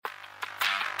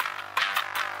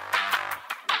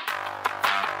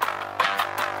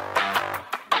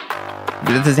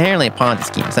It's inherently a Ponzi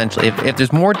scheme, essentially. If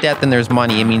there's more debt than there's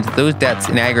money, it means those debts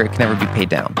in aggregate can never be paid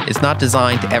down. It's not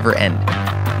designed to ever end.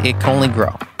 It can only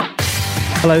grow.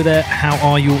 Hello there, how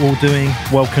are you all doing?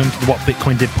 Welcome to the What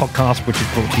Bitcoin Did podcast, which is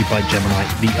brought to you by Gemini,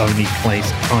 the only place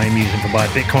I am using to buy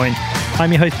Bitcoin.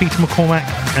 I'm your host, Peter McCormack,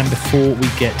 and before we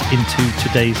get into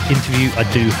today's interview, I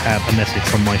do have a message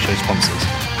from my show sponsors.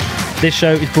 This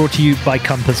show is brought to you by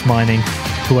Compass Mining,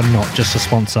 who are not just a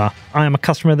sponsor. I am a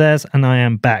customer of theirs, and I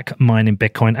am back mining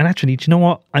Bitcoin. And actually, do you know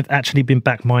what? I've actually been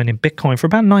back mining Bitcoin for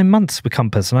about 9 months with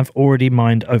Compass, and I've already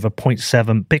mined over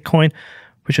 0.7 Bitcoin,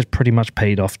 which has pretty much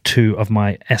paid off 2 of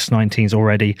my S19s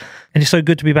already. And it's so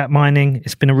good to be back mining.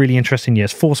 It's been a really interesting year.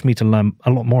 It's forced me to learn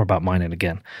a lot more about mining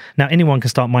again. Now, anyone can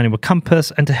start mining with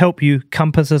Compass, and to help you,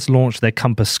 Compass has launched their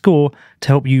Compass Score to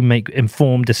help you make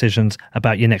informed decisions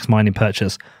about your next mining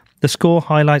purchase. The score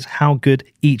highlights how good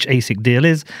each ASIC deal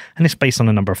is, and it's based on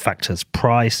a number of factors: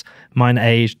 price, miner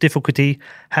age, difficulty,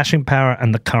 hashing power,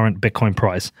 and the current Bitcoin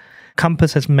price.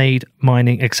 Compass has made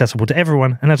mining accessible to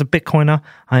everyone, and as a Bitcoiner,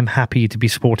 I'm happy to be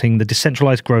supporting the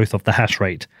decentralized growth of the hash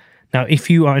rate. Now, if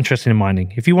you are interested in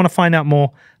mining, if you want to find out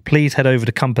more, please head over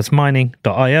to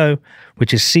compassmining.io,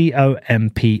 which is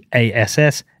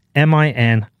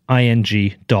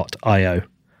compassmining.io.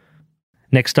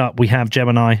 Next up, we have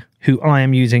Gemini, who I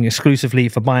am using exclusively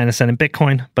for buying and selling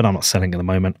Bitcoin, but I'm not selling at the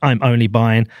moment. I'm only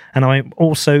buying, and I'm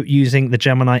also using the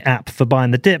Gemini app for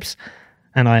buying the dips,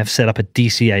 and I have set up a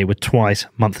DCA with twice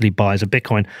monthly buys of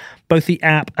Bitcoin. Both the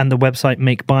app and the website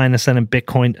make buying and selling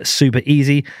Bitcoin super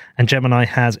easy, and Gemini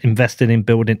has invested in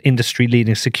building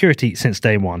industry-leading security since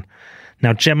day one.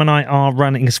 Now, Gemini are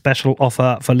running a special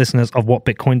offer for listeners of What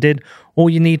Bitcoin Did. All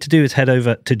you need to do is head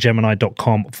over to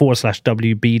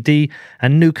gemini.com/WBD,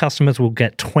 and new customers will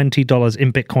get $20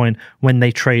 in Bitcoin when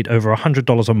they trade over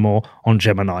 $100 or more on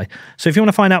Gemini. So if you want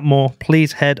to find out more,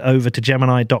 please head over to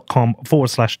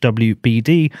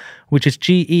gemini.com/WBD, which is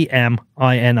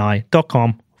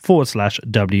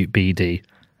gemini.com/WBD.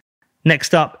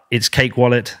 Next up, it's Cake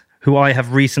Wallet, who I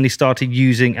have recently started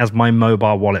using as my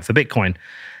mobile wallet for Bitcoin.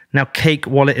 Now, Cake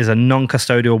Wallet is a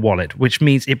non-custodial wallet, which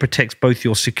means it protects both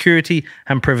your security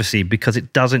and privacy because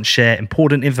it doesn't share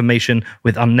important information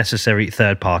with unnecessary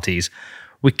third parties.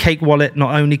 With Cake Wallet,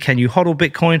 not only can you hodl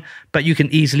Bitcoin, but you can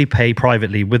easily pay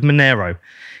privately with Monero.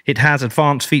 It has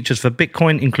advanced features for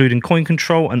Bitcoin, including coin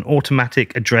control and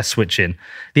automatic address switching.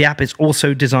 The app is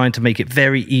also designed to make it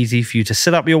very easy for you to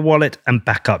set up your wallet and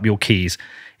back up your keys.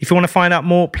 If you want to find out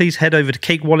more, please head over to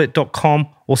cakewallet.com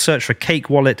or search for Cake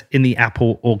Wallet in the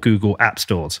Apple or Google app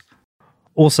stores.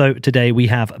 Also, today we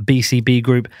have BCB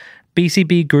Group.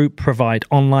 BCB Group provide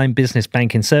online business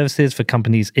banking services for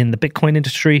companies in the Bitcoin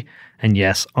industry. And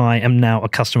yes, I am now a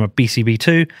customer of BCB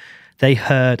too. They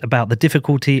heard about the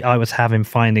difficulty I was having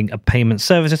finding a payment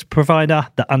services provider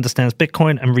that understands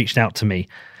Bitcoin and reached out to me.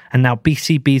 And now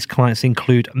BCB's clients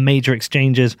include major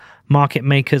exchanges, market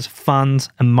makers, funds,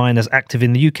 and miners active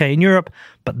in the UK and Europe,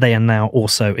 but they are now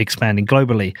also expanding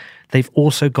globally. They've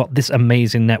also got this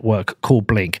amazing network called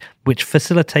Blink, which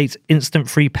facilitates instant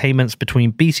free payments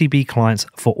between BCB clients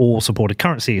for all supported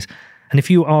currencies. And if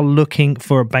you are looking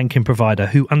for a banking provider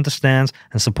who understands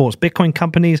and supports Bitcoin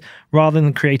companies rather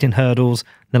than creating hurdles,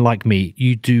 then like me,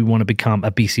 you do want to become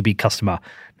a BCB customer.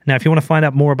 Now, if you want to find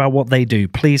out more about what they do,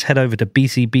 please head over to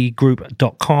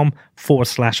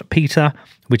bcbgroup.com/Peter,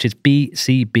 which is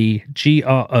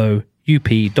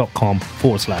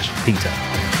bcbgroup.com/Peter.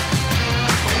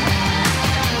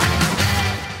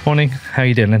 Morning, how are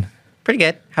you doing? Pretty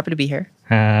good. Happy to be here.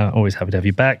 Always happy to have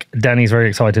you back. Danny's very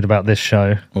excited about this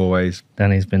show. Always.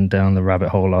 Danny's been down the rabbit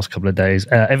hole the last couple of days.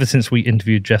 Ever since we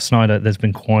interviewed Jeff Snyder, there's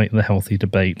been quite the healthy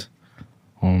debate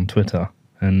on Twitter.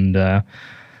 And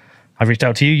I've reached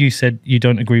out to you. You said you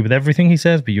don't agree with everything he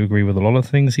says, but you agree with a lot of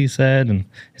things he said, and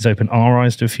it's opened our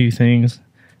eyes to a few things.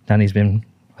 Danny's been,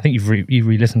 I think you've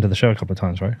re-listened to the show a couple of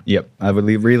times, right? Yep, I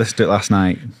re-listened to it last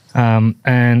night.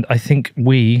 And I think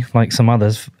we, like some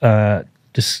others,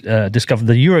 discovered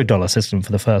the Eurodollar system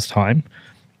for the first time,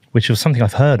 which was something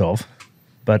I've heard of,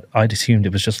 but I'd assumed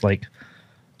it was just like,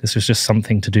 this was just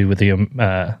something to do with the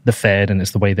Fed, and it's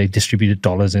the way they distributed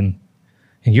dollars in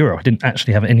euro. I didn't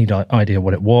actually have any idea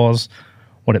what it was,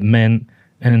 what it meant,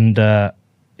 and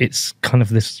it's kind of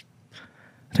this,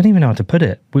 I don't even know how to put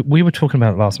it. We were talking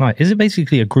about it last night. Is it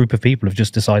basically a group of people who've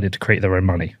just decided to create their own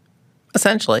money?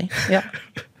 Essentially, yeah.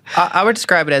 I would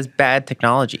describe it as bad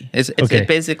technology. It's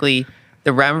basically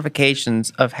the ramifications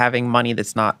of having money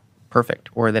that's not perfect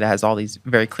or that has all these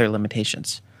very clear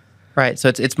limitations, right? So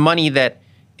it's money that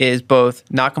is both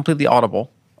not completely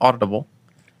auditable,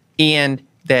 and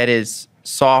that is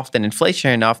soft and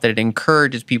inflationary enough that it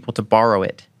encourages people to borrow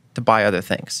it to buy other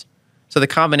things. So the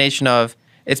combination of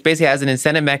it's basically has an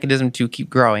incentive mechanism to keep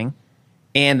growing,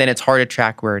 and then it's hard to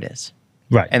track where it is.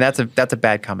 Right. And that's a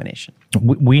bad combination.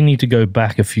 We need to go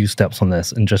back a few steps on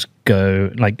this and just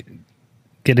go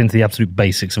get into the absolute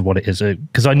basics of what it is.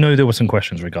 Because I know there were some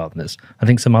questions regarding this. I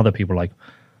think some other people are like,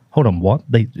 hold on, what?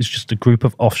 It's just a group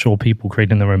of offshore people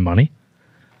creating their own money?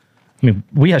 I mean,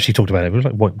 we actually talked about it. We were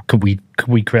like, what, could we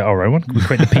create our own one? Could we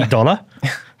create the Pete dollar?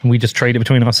 And we just trade it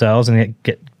between ourselves and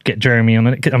get Jeremy on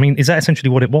it? I mean, is that essentially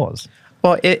what it was?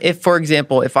 Well, if for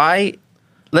example,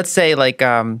 let's say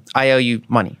I owe you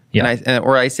money,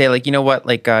 or I say you know what,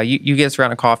 you get us a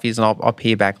round of coffees and I'll pay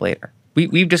you back later.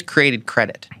 We've just created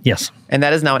credit. Yes. And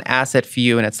that is now an asset for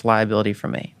you and it's liability for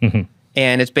me. Mm-hmm.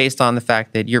 And it's based on the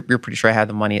fact that you're pretty sure I have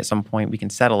the money at some point, we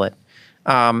can settle it.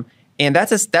 And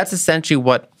that's essentially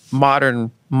what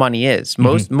modern money is.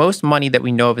 Most money that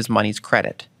we know of as money is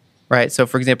credit, right? So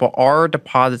for example, our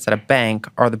deposits at a bank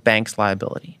are the bank's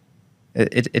liability.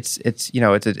 It's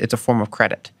a form of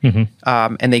credit.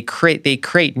 Mm-hmm. And they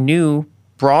create new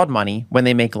broad money when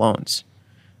they make loans.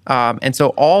 And so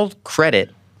all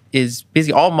credit is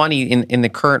basically all money in the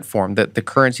current form, the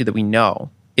currency that we know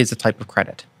is a type of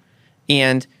credit.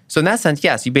 And so in that sense,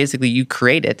 yes, you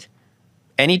create it.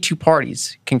 Any two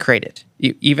parties can create it,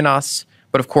 even us.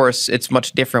 But of course, it's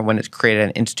much different when it's created at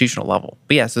an institutional level.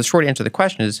 But yes, the short answer to the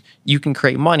question is you can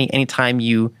create money anytime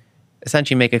you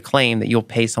essentially make a claim that you'll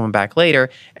pay someone back later,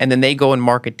 and then they go and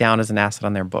mark it down as an asset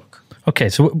on their book. Okay,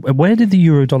 so where did the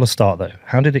Eurodollar start, though?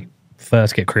 How did it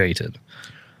first get created?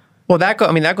 Well, that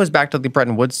goes back to the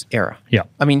Bretton Woods era. Yeah.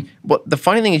 I mean, the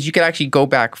funny thing is you could actually go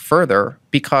back further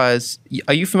because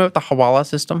are you familiar with the Hawala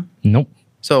system? Nope.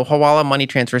 So Hawala money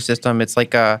transfer system, it's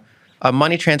like a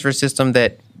money transfer system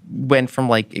that went from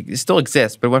it still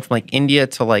exists, but it went from India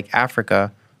to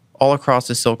Africa all across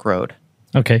the Silk Road.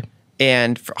 Okay.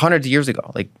 And for hundreds of years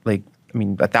ago,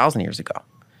 1,000 years ago.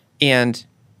 And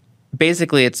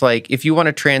basically it's if you want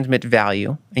to transmit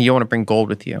value and you want to bring gold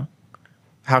with you,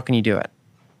 how can you do it?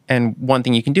 And one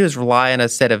thing you can do is rely on a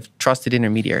set of trusted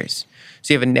intermediaries.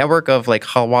 So you have a network of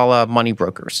Hawala money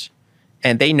brokers,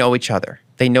 and they know each other.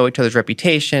 They know each other's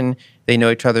reputation. They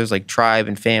know each other's tribe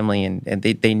and family, and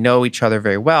they know each other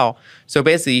very well. So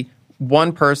basically,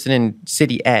 one person in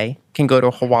city A can go to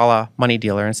a Hawala money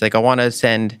dealer and say, I want to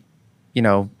send,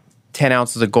 10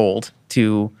 ounces of gold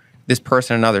to this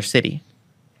person in another city.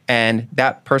 And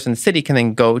that person in the city can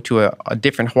then go to a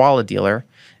different Hawala dealer.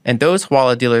 And those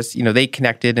Hawala dealers, they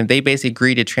connected and they basically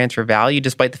agreed to transfer value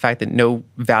despite the fact that no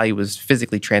value was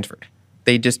physically transferred.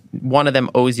 One of them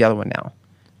owes the other one now.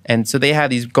 And so they have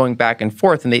these going back and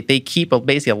forth, and they keep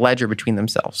basically a ledger between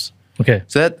themselves. Okay.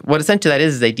 So what essentially that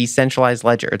is a decentralized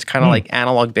ledger. It's kind of like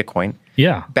analog Bitcoin.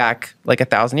 Yeah. Back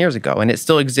 1,000 years ago. And it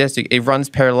still exists. It runs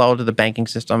parallel to the banking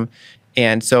system.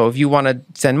 And so if you want to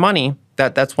send money,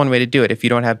 that's one way to do it. If you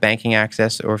don't have banking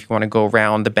access or if you want to go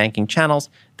around the banking channels,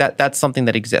 that's something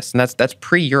that exists. And that's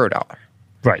pre-Eurodollar.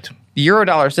 Right. The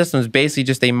Eurodollar system is basically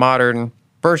just a modern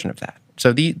version of that.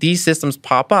 So these systems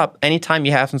pop up anytime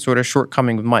you have some sort of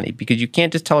shortcoming with money, because you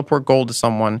can't just teleport gold to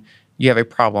someone. You have a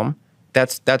problem.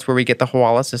 That's where we get the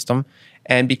Hawala system.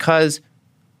 And because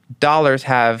dollars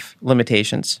have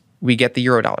limitations, we get the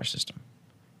Eurodollar system.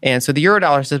 And so the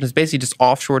Eurodollar system is basically just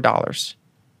offshore dollars.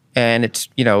 And it's,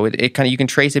 it kind of, you can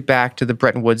trace it back to the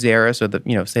Bretton Woods era. So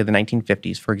say the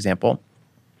 1950s, for example.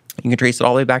 You can trace it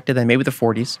all the way back to then, maybe the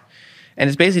 40s. And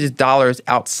it's basically just dollars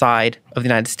outside of the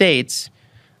United States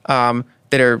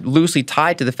that are loosely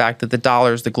tied to the fact that the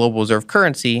dollar is the global reserve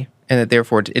currency, and that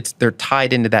therefore they're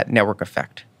tied into that network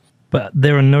effect. But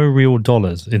there are no real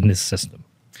dollars in this system.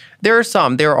 There are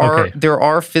some. There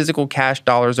are physical cash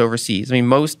dollars overseas. I mean,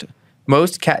 most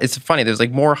it's funny. There's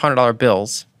more $100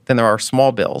 bills than there are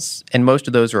small bills, and most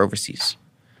of those are overseas.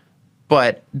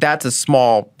 But that's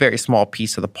a very small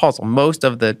piece of the puzzle. Most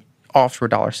of the offshore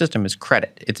dollar system is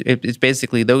credit. It's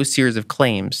basically those series of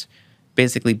claims,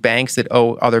 basically banks that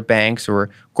owe other banks or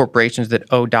corporations that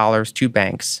owe dollars to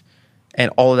banks,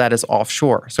 and all of that is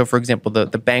offshore. So, for example, the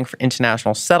Bank for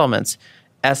International Settlements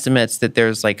estimates that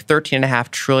there's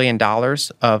 $13.5 trillion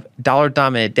of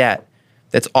dollar-denominated debt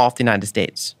that's off the United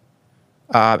States.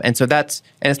 And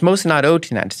it's mostly not owed to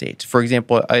the United States. For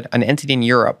example, an entity in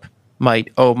Europe might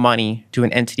owe money to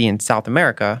an entity in South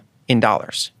America in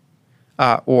dollars.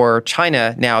 Or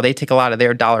China, now they take a lot of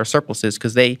their dollar surpluses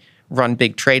because they run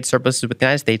big trade surpluses with the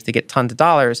United States. They get tons of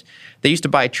dollars. They used to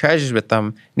buy treasuries with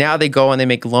them. Now they go and they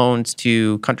make loans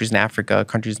to countries in Africa,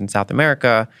 countries in South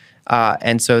America.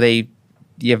 And so you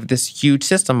have this huge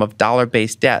system of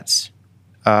dollar-based debts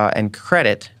and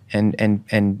credit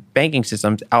and banking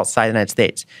systems outside the United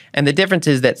States. And the difference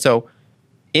is that, so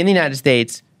in the United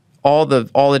States, all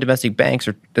the domestic banks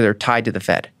they're tied to the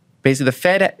Fed. Basically, the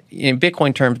Fed, in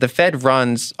Bitcoin terms, the Fed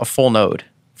runs a full node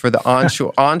for the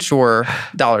onshore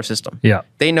dollar system. Yeah.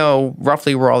 They know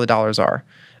roughly where all the dollars are.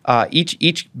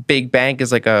 Each big bank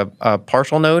is like a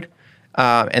partial node,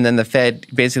 and then the Fed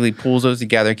basically pulls those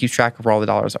together and keeps track of where all the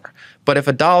dollars are. But if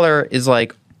a dollar is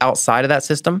like outside of that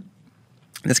system,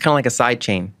 it's kind of like a side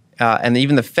chain, and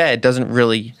even the Fed doesn't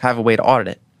really have a way to audit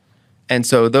it. And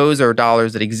so those are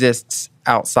dollars that exist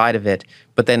outside of it,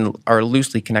 but then are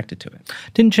loosely connected to it.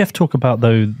 Didn't Jeff talk about,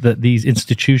 though, that these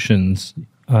institutions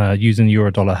using the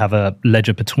Eurodollar have a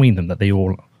ledger between them that they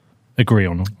all agree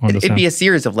on? It'd be a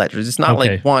series of ledgers. It's not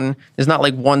like one. There's not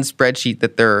like one spreadsheet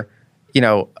that they're,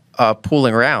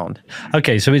 pooling around.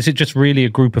 Okay, so is it just really a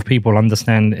group of people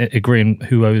agreeing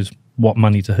who owes what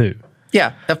money to who?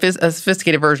 Yeah, a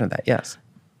sophisticated version of that. Yes.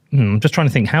 I'm just trying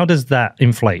to think. How does that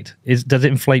inflate? Does it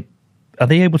inflate? Are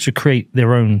they able to create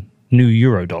their own new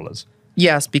Eurodollars?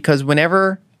 Yes, because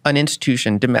whenever an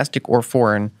institution, domestic or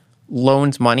foreign,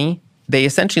 loans money, they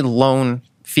essentially loan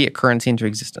fiat currency into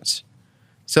existence.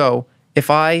 So if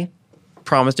I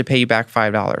promise to pay you back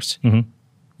 $5,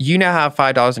 you now have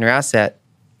 $5 in your asset,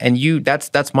 and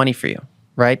that's money for you,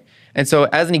 right? And so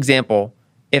as an example,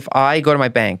 if I go to my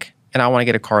bank and I want to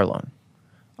get a car loan,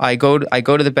 I go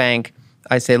to the bank,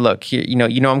 I say, look, here,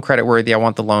 I'm credit worthy, I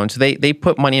want the loan. So they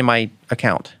put money in my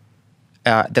account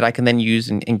that I can then use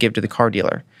and give to the car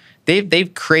dealer.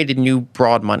 They've created new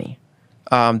broad money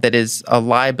that is a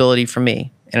liability for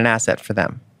me and an asset for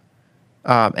them.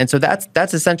 And so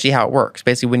that's essentially how it works.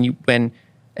 Basically,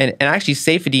 and actually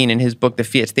Saifedean in his book, The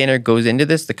Fiat Standard, goes into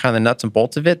this, the kind of the nuts and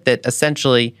bolts of it, that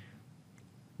essentially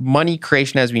money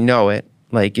creation as we know it,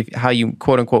 like how you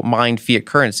quote unquote mine fiat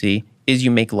currency, is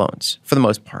you make loans for the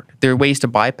most part. There are ways to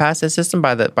bypass this system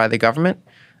by the government.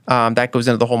 That goes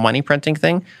into the whole money printing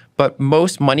thing. But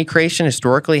most money creation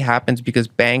historically happens because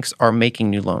banks are making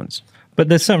new loans. But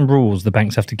there's certain rules the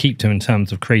banks have to keep to in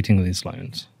terms of creating these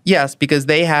loans. Yes, because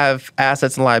they have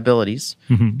assets and liabilities.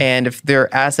 And if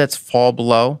their assets fall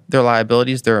below their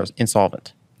liabilities, they're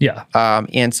insolvent. Yeah.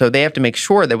 And so they have to make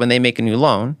sure that when they make a new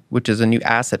loan, which is a new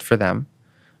asset for them,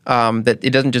 that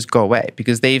it doesn't just go away,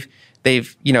 because they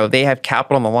have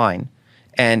capital on the line,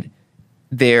 and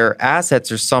their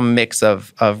assets are some mix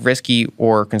of risky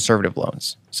or conservative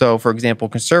loans. So, for example,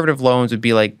 conservative loans would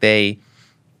be like they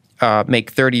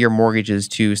make 30-year mortgages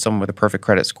to someone with a perfect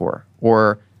credit score,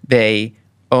 or they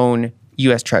own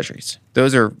U.S. Treasuries.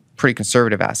 Those are pretty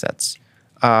conservative assets.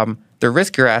 The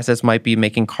riskier assets might be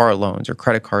making car loans or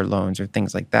credit card loans or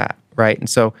things like that, right? And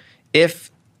so if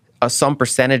some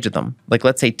percentage of them, like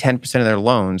let's say 10% of their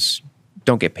loans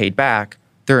don't get paid back,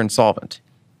 they're insolvent.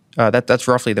 That's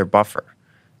roughly their buffer.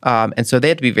 And so they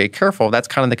have to be very careful. That's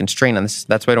kind of the constraint on this.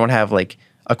 That's why I don't have like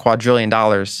a quadrillion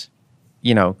dollars,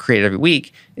 created every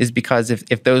week, is because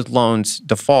if those loans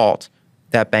default,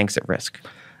 that bank's at risk.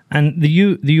 And the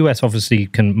U.S. obviously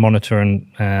can monitor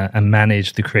and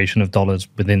manage the creation of dollars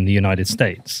within the United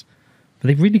States, but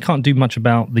they really can't do much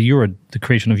about the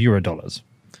creation of Eurodollars.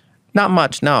 Not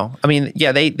much, no. I mean,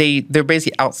 yeah, they're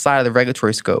basically outside of the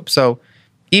regulatory scope. So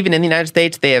even in the United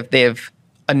States, they have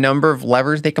a number of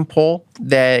levers they can pull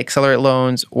that accelerate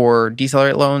loans or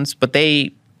decelerate loans, but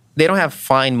they don't have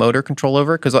fine motor control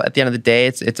over, because at the end of the day,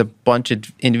 it's a bunch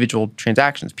of individual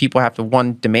transactions. People have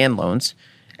to, demand loans,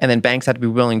 and then banks have to be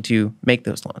willing to make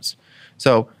those loans.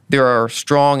 So there are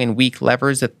strong and weak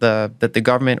levers that the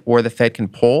government or the Fed can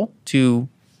pull to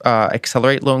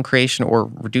accelerate loan creation or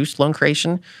reduce loan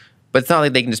creation, but it's not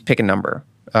like they can just pick a number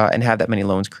and have that many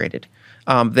loans created.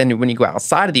 Then when you go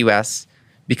outside of the U.S.,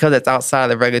 because it's outside of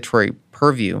the regulatory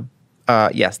purview,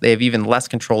 yes, they have even less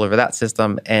control over that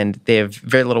system, and they have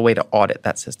very little way to audit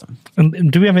that system.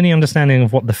 Do we have any understanding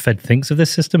of what the Fed thinks of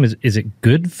this system? Is it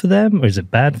good for them, or is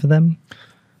it bad for them?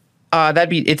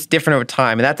 It's different over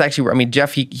time, and that's actually where,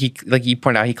 Jeff, he like you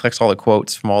pointed out, he collects all the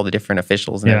quotes from all the different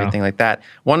officials and everything like that.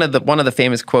 One of the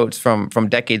famous quotes from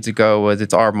decades ago was,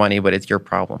 "It's our money, but it's your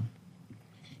problem."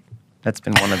 That's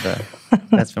been one of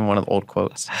the old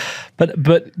quotes. But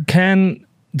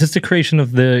does the creation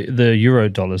of the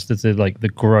Eurodollars, does it, like the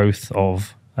growth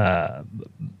of the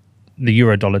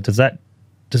Eurodollar, does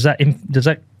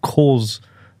that cause?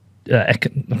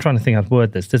 I'm trying to think how to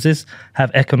word this. Does this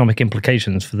have economic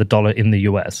implications for the dollar in the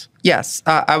U.S.? Yes,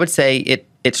 I would say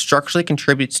it structurally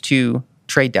contributes to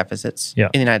trade deficits in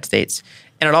the United States,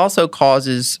 and it also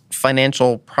causes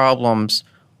financial problems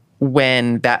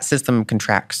when that system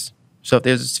contracts. So if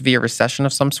there's a severe recession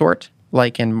of some sort,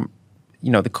 like in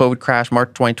the COVID crash, March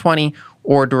 2020,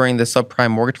 or during the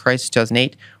subprime mortgage crisis,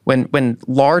 2008, when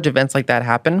large events like that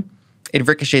happen, it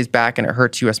ricochets back and it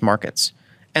hurts U.S. markets.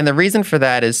 And the reason for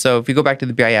that is, so if you go back to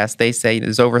the BIS, they say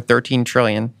there's over 13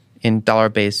 trillion in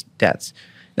dollar-based debts.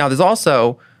 Now, there's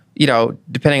also,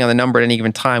 depending on the number at any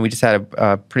given time, we just had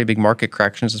a pretty big market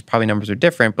correction, so probably numbers are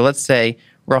different. But let's say,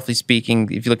 roughly speaking,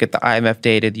 if you look at the IMF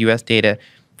data, the US data,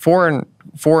 foreign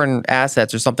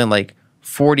assets are something like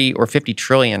 40 or 50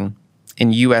 trillion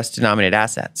in US denominated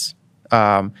assets.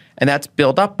 And that's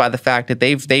built up by the fact that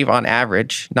they've on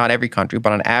average, not every country,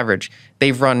 but on average,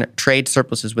 they've run trade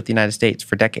surpluses with the United States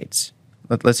for decades.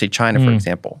 Let's say China, for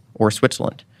example, or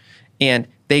Switzerland. And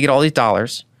they get all these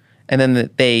dollars, and then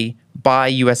they buy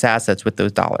U.S. assets with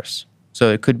those dollars.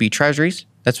 So it could be treasuries.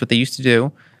 That's what they used to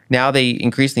do. Now they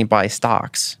increasingly buy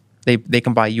stocks. They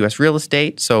can buy U.S. real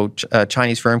estate. So a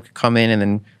Chinese firm could come in and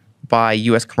then buy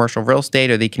U.S. commercial real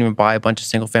estate, or they can even buy a bunch of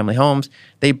single-family homes.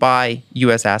 They buy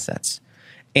U.S. assets.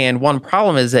 And one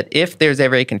problem is that if there's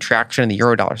ever a contraction in the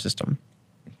Eurodollar system,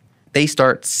 they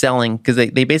start selling because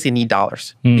they basically need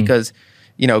dollars because,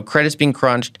 credit's being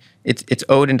crunched. It's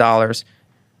owed in dollars.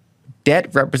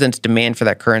 Debt represents demand for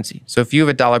that currency. So if you have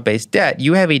a dollar-based debt,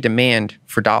 you have a demand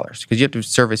for dollars because you have to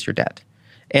service your debt.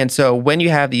 And so when you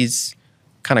have these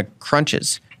kind of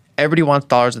crunches, everybody wants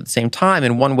dollars at the same time.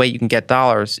 And one way you can get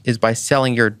dollars is by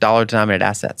selling your dollar-denominated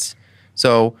assets.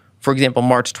 So, for example,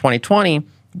 March 2020,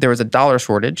 there was a dollar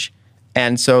shortage.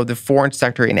 And so the foreign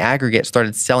sector in aggregate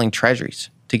started selling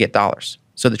treasuries to get dollars.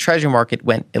 So the treasury market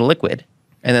went illiquid.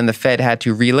 And then the Fed had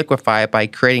to reliquify it by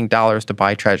creating dollars to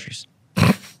buy treasuries.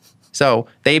 So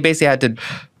they basically had to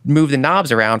move the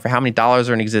knobs around for how many dollars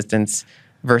are in existence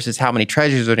versus how many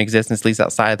treasuries are in existence, at least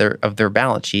outside of their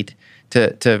balance sheet,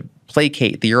 to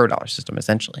placate the Eurodollar system,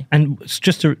 essentially. And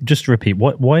just to repeat,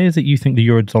 why is it you think the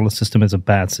Eurodollar system is a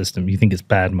bad system? You think it's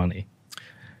bad money?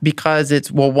 Because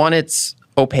it's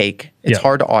opaque. It's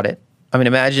hard to audit. I mean,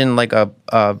 imagine like a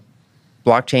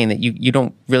blockchain that you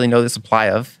don't really know the supply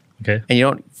of. Okay. And you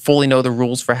don't fully know the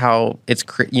rules for how it's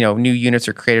new units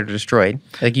are created or destroyed.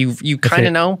 Like you kind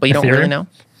of know, but you don't really know.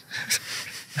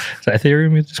 Is that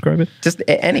Ethereum you describe it? Just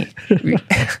any.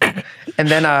 And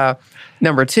then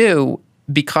number two,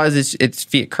 because it's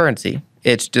fiat currency,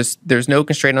 it's just there's no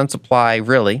constraint on supply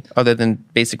really, other than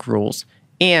basic rules,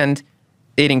 and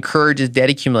it encourages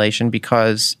debt accumulation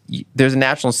because there's a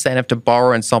natural incentive to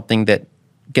borrow in something that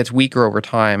gets weaker over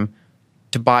time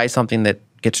to buy something that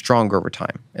gets stronger over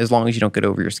time, as long as you don't get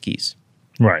over your skis.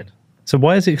 Right. So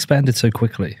why has it expanded so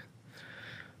quickly?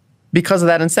 Because of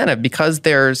that incentive. Because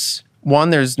there's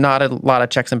not a lot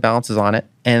of checks and balances on it.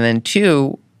 And then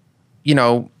two,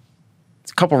 a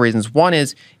couple reasons. One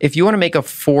is if you want to make a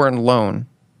foreign loan,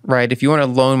 right? If you want to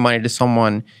loan money to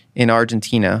someone in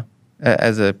Argentina,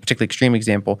 as a particularly extreme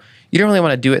example, you don't really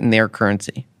want to do it in their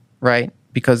currency, right?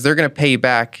 Because they're going to pay you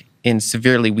back in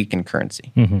severely weakened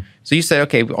currency. Mm-hmm. So you say,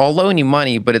 okay, I'll loan you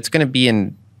money, but it's going to be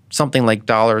in something like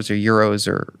dollars or euros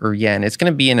or yen. It's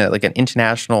going to be in an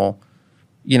international,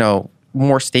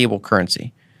 more stable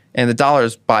currency. And the dollar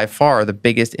is by far the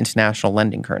biggest international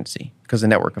lending currency because of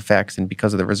network effects and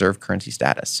because of the reserve currency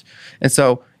status. And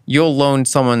so you'll loan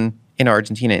someone in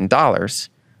Argentina in dollars,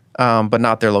 but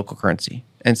not their local currency.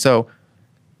 And so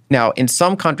now in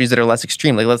some countries that are less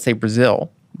extreme, like let's say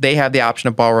Brazil, they have the option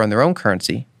of borrowing their own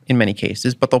currency in many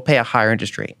cases, but they'll pay a higher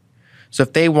interest rate. So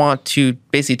if they want to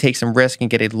basically take some risk and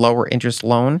get a lower interest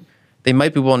loan, they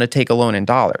might be willing to take a loan in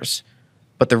dollars.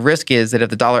 But the risk is that if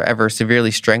the dollar ever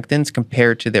severely strengthens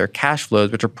compared to their cash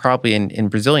flows, which are probably in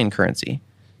Brazilian currency,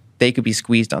 they could be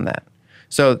squeezed on that.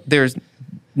 So there's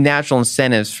natural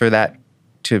incentives for that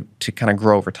to kind of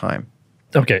grow over time.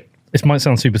 Okay. This might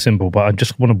sound super simple, but I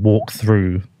just want to walk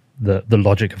through the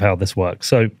logic of how this works.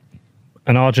 So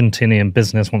an Argentinian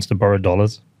business wants to borrow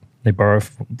dollars. They borrow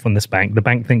from this bank. The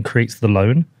bank then creates the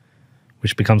loan,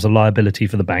 which becomes a liability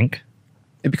for the bank.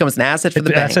 It becomes an asset for the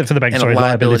bank. Asset for the bank, sorry,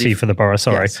 liability for the borrower,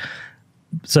 sorry. Yes.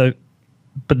 So,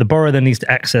 but the borrower then needs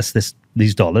to access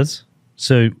these dollars.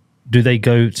 So do they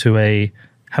go to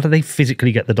how do they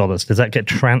physically get the dollars? Does that get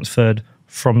transferred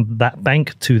from that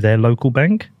bank to their local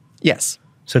bank? Yes.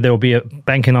 So there will be a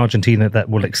bank in Argentina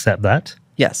that will accept that?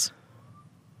 Yes.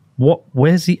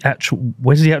 Where's the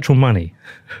actual money?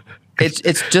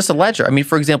 It's just a ledger. I mean,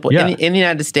 for example, in the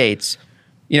United States,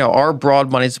 our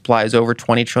broad money supply is over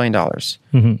 $20 trillion.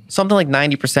 Mm-hmm. Something like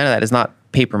 90% of that is not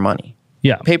paper money.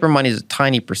 Yeah. Paper money is a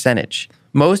tiny percentage.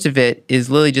 Most of it is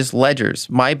literally just ledgers.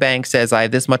 My bank says I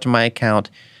have this much in my account.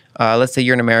 Let's say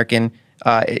you're an American.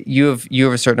 You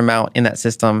have a certain amount in that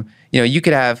system. You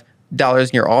could have dollars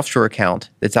in your offshore account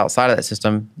that's outside of that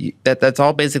system. That's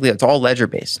all ledger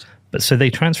based. But so they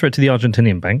transfer it to the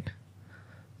Argentinian bank.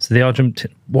 So the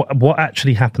what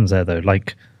actually happens there though?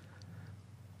 Like,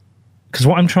 because Because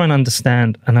what I'm trying to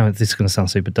understand, I know this is going to sound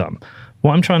super dumb.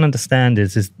 What I'm trying to understand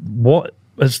is what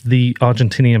has the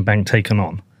Argentinian bank taken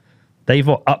on? They've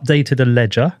updated a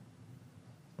ledger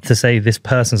to say this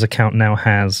person's account now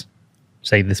has,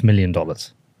 say, this $1 million.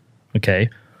 Okay.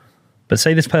 But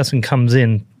say this person comes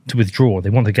in to withdraw, they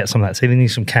want to get some of that, say they need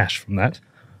some cash from that.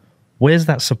 Where's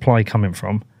that supply coming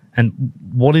from? And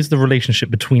what is the relationship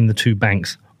between the two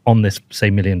banks on this, say,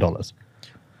 $1 million?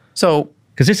 So,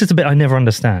 because this is the bit I never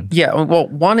understand. Yeah, well,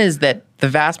 one is that the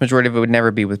vast majority of it would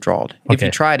never be withdrawn. If Okay.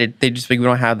 you tried it, they'd just be, we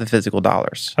don't have the physical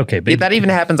dollars. Okay, but that even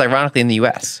happens ironically in the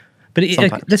U.S. But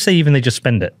sometimes. let's say even they just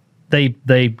spend it.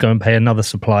 They go and pay another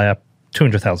supplier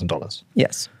 $200,000.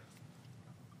 Yes.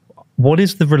 What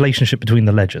is the relationship between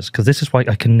the ledgers? Because this is why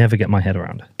I can never get my head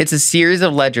around it. It's a series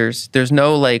of ledgers. There's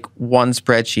no like one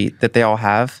spreadsheet that they all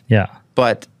have. Yeah.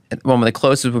 But one of the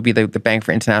closest would be the Bank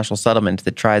for International Settlement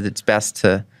that tries its best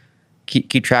to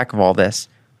keep track of all this.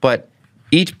 But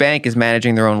each bank is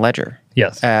managing their own ledger.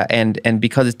 Yes. And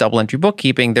because it's double entry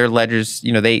bookkeeping, their ledgers,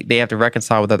 they have to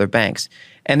reconcile with other banks.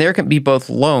 And there can be both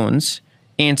loans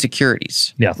and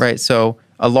securities. Yes. Right. So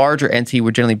a larger entity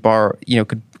would generally borrow,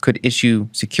 could issue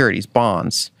securities,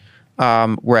 bonds,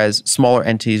 whereas smaller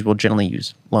entities will generally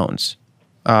use loans.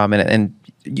 And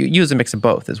you use a mix of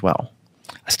both as well.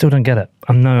 I still don't get it.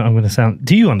 I'm going to sound.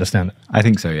 Do you understand it? I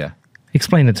think so, yeah.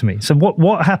 Explain it to me. So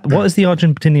what happened? What has the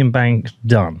Argentinian bank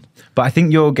done? But I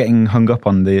think you're getting hung up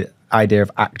on the idea of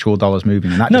actual dollars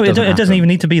moving. And that No, just it doesn't even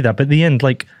need to be that. But at the end,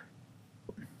 like,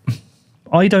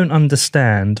 I don't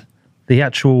understand the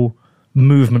actual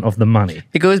movement of the money.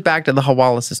 It goes back to the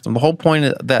Hawala system. The whole point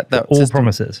of that All system,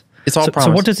 promises. It's all promises.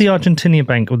 So what does the Argentinian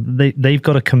bank? They've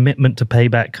got a commitment to pay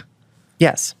back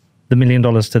Yes. the $1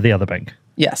 million to the other bank.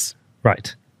 Yes.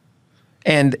 Right.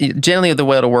 And generally the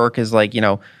way it'll work is like,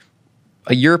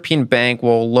 a European bank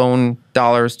will loan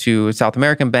dollars to a South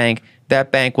American bank.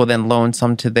 That bank will then loan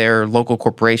some to their local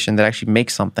corporation that actually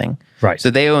makes something. Right. So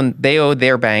they owe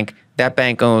their bank. That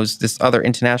bank owes this other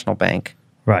international bank.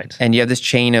 Right. And you have this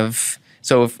chain of,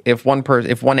 so if one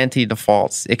entity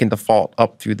defaults, it can default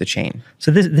up through the chain. So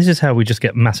this is how we just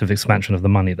get massive expansion of the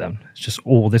money then. It's just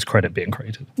all this credit being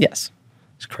created. Yes.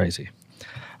 It's crazy.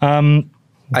 I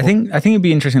think it'd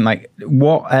be interesting. Like,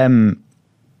 what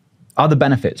are the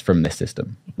benefits from this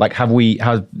system? Like, has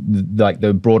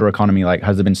the broader economy, like,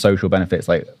 has there been social benefits,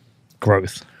 like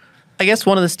Growth. I guess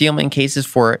one of the steelman cases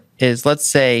for it is, let's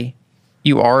say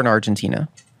you are in Argentina.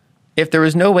 If there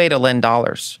was no way to lend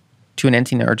dollars to an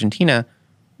entity in Argentina,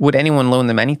 would anyone loan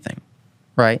them anything,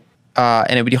 right?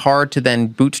 And it would be hard to then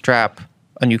bootstrap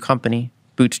a new company,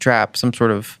 bootstrap some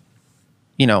sort of,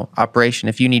 operation.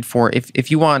 If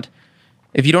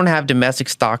you don't have domestic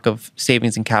stock of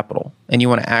savings and capital, and you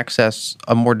want to access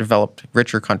a more developed,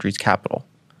 richer country's capital,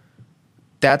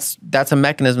 that's a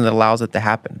mechanism that allows it to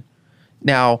happen.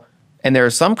 Now, and there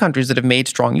are some countries that have made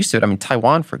strong use of it. I mean,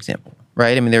 Taiwan, for example,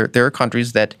 right? I mean, there are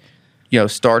countries that,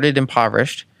 started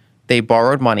impoverished, they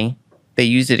borrowed money, they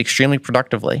used it extremely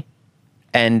productively,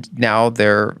 and now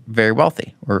they're very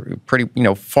wealthy, or pretty,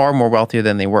 far more wealthier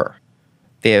than they were.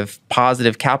 They have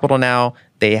positive capital now.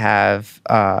 They have,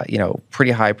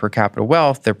 pretty high per capita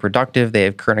wealth. They're productive. They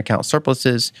have current account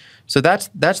surpluses. So that's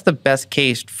the best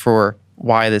case for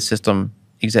why this system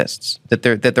exists. That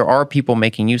there are people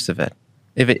making use of it.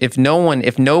 If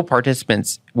no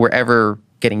participants were ever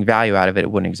getting value out of it,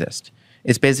 it wouldn't exist.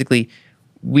 It's basically,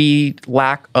 we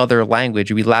lack other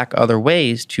language. We lack other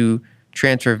ways to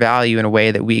transfer value in a way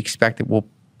that we expect it will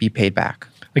be paid back.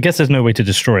 I guess there's no way to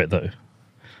destroy it though.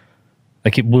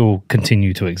 Like, it will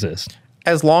continue to exist.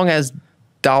 As long as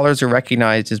dollars are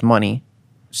recognized as money,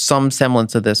 some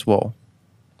semblance of this will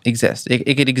exist.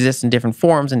 It could exist in different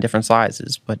forms and different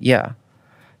sizes, but yeah.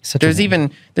 There's the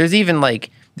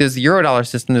Eurodollar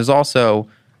system. There's also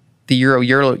the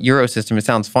Euro system. It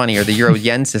sounds funny, or the Euro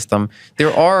yen system.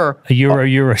 There are a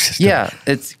Euro system. Yeah,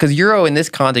 it's because Euro in this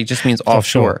context just means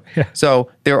offshore. Yeah. So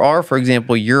there are, for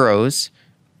example, Euros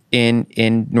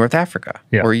in North Africa,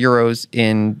 or Euros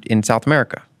in South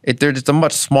America. They're just a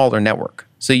much smaller network.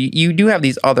 So you do have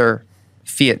these other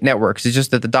fiat networks. It's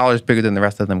just that the dollar is bigger than the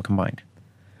rest of them combined.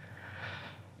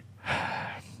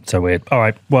 So weird. All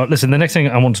right. Well, listen, the next thing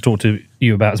I want to talk to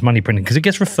you about is money printing, because it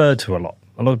gets referred to a lot.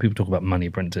 A lot of people talk about money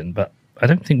printing, but I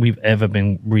don't think we've ever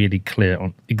been really clear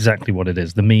on exactly what it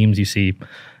is. The memes you see,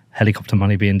 helicopter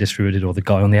money being distributed, or the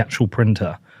guy on the actual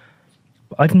printer.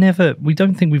 We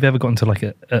don't think we've ever gotten to like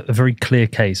a very clear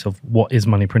case of what is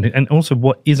money printing, and also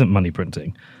what isn't money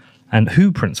printing, and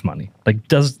who prints money. Like,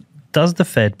 does the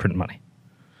Fed print money?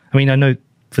 I mean, I know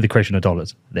for the creation of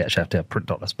dollars, they actually have to print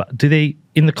dollars, but do they,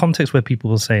 in the context where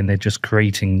people are saying they're just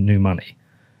creating new money,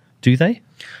 do they?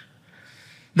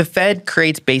 the Fed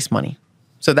creates base money.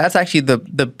 So that's actually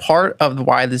the part of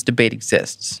why this debate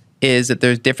exists, is that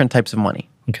there's different types of money.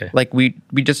 Okay. Like we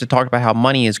just talked about how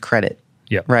money is credit.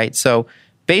 Yeah. Right. So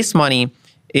base money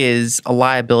is a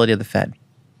liability of the Fed.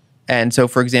 And so,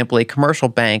 for example, a commercial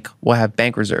bank will have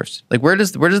bank reserves. Like where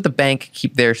does the bank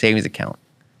keep their savings account?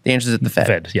 The answer is at the Fed.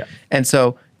 Fed, yeah. And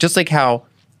so just like how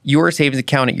your savings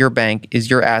account at your bank is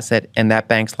your asset and that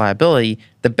bank's liability,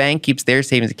 the bank keeps their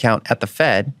savings account at the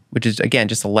Fed, which is again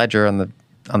just a ledger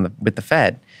with the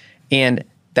Fed, and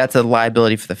that's a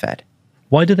liability for the Fed.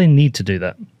 Why do they need to do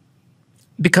that?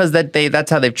 Because that's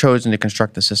how they've chosen to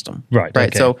construct the system. Right. Right.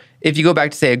 Okay. So if you go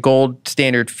back to say a gold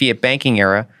standard fiat banking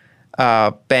era,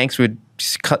 banks would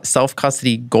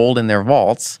self-custody gold in their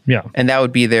vaults. Yeah. And that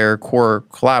would be their core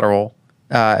collateral.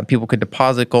 People could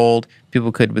deposit gold.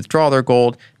 People could withdraw their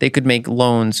gold. They could make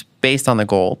loans based on the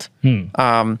gold.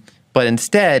 But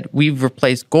instead, we've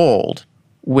replaced gold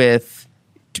with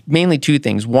mainly two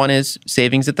things. One is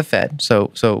savings at the Fed.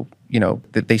 So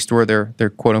they store their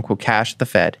quote unquote cash at the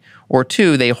Fed. Or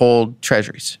two, they hold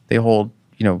treasuries. They hold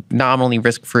nominally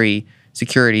risk-free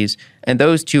securities, and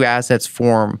those two assets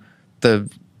form the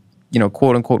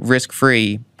quote unquote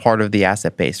risk-free part of the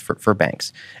asset base for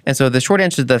banks. And so the short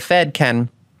answer is the Fed can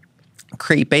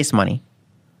create base money,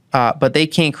 but they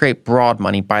can't create broad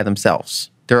money by themselves.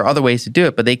 There are other ways to do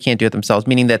it, but they can't do it themselves,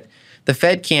 meaning that the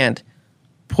Fed can't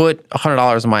put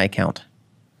 $100 in my account.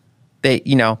 They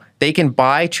can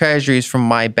buy treasuries from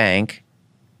my bank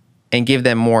and give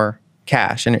them more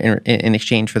cash in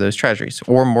exchange for those treasuries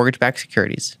or mortgage-backed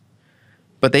securities.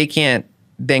 But they can't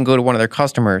then go to one of their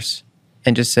customers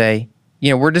and just say,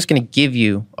 we're just going to give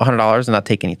you $100 and not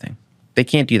take anything. They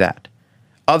can't do that.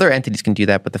 Other entities can do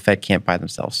that, but the Fed can't by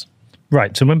themselves.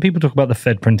 Right. So when people talk about the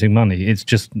Fed printing money,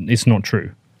 it's not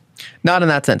true. Not in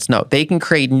that sense, no. They can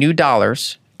create new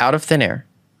dollars out of thin air,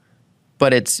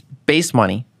 but it's base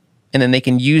money, and then they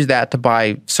can use that to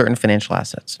buy certain financial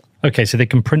assets. Okay, so they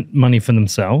can print money for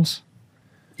themselves?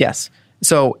 Yes.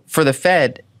 So for the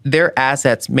Fed, their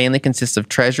assets mainly consist of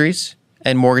treasuries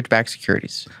and mortgage-backed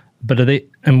securities. But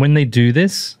when they do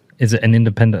this, is it an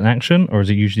independent action, or is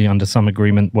it usually under some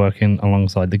agreement working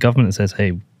alongside the government that says,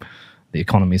 hey, the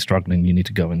economy is struggling, you need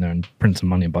to go in there and print some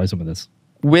money and buy some of this?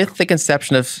 With the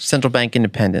conception of central bank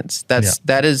independence,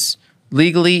 that is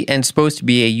legally and supposed to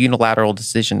be a unilateral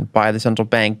decision by the central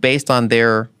bank based on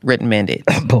their written mandate.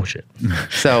 Bullshit.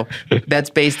 So that's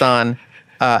based on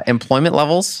employment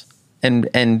levels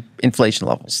and inflation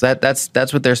levels.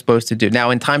 That's what they're supposed to do.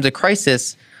 Now, in times of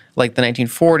crisis, like the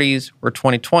 1940s or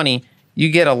 2020, you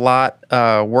get a lot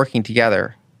working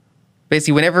together.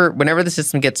 Basically, whenever the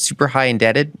system gets super high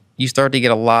indebted, you start to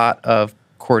get a lot of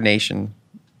coordination,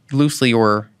 loosely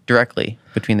or directly,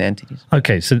 between the entities.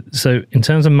 Okay, so in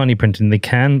terms of money printing, they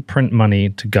can print money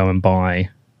to go and buy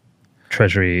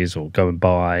treasuries or go and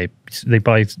buy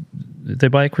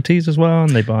equities as well,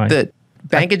 and they buy. The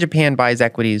Bank of Japan buys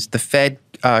equities. The Fed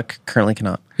currently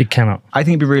cannot. It cannot. I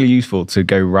think it'd be really useful to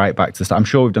go right back to the start. I'm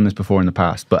sure we've done this before in the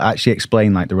past, but actually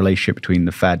explain the relationship between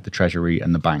the Fed, the Treasury,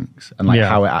 and the banks, and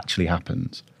how it actually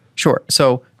happens. Sure.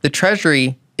 So the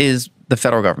Treasury is the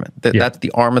federal government. That's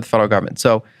the arm of the federal government.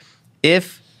 So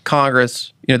if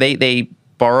Congress, they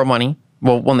borrow money.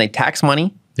 Well, when they tax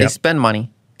money, they spend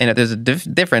money, and if there's a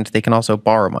difference, they can also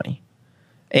borrow money.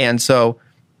 And so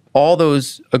all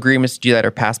those agreements to do that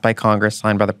are passed by Congress,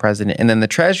 signed by the president, and then the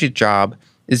Treasury's job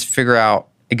is to figure out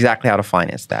exactly how to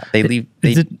finance that.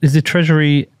 Is the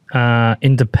Treasury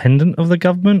independent of the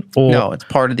government, or no? It's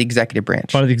part of the executive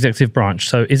branch. Part of the executive branch.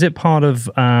 So is it part of?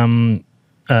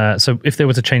 So if there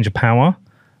was a change of power,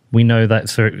 we know that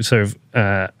sort of.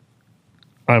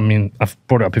 I mean, I've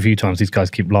brought it up a few times. These guys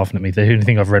keep laughing at me. They only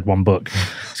think I've read one book.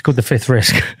 It's called The Fifth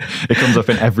Risk. It comes up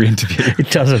in every interview.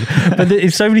 It doesn't. But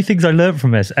there's so many things I learned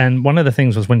from this. And one of the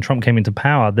things was when Trump came into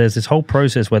power, there's this whole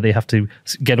process where they have to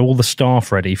get all the staff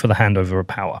ready for the handover of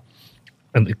power.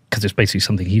 And because it's basically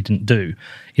something he didn't do.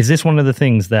 Is this one of the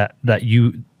things that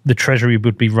the Treasury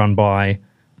would be run by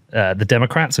the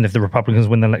Democrats, and if the Republicans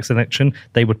win the next election,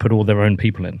 they would put all their own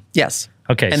people in? Yes.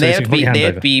 Okay, and so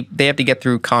they have to get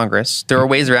through Congress. There are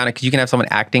ways around it because you can have someone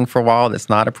acting for a while that's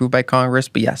not approved by Congress.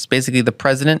 But yes, basically the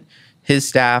president, his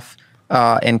staff,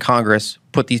 and Congress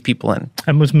put these people in.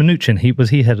 And was Mnuchin? Was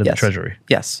he head of the Treasury?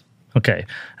 Yes. Okay,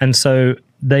 and so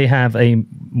they have a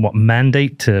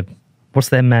mandate to? What's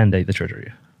their mandate? The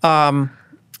Treasury.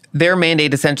 Their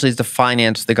mandate essentially is to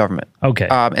finance the government. Okay.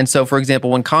 And so, for example,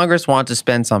 when Congress wants to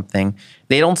spend something,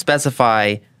 they don't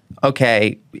specify,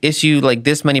 okay, issue like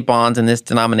this many bonds in this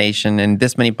denomination and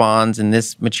this many bonds in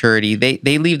this maturity.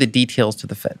 They leave the details to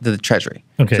the Treasury.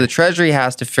 Okay. So the Treasury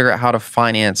has to figure out how to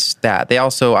finance that. They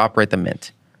also operate the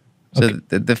mint. So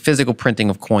the physical printing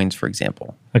of coins, for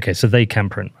example. Okay, so they can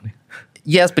print money.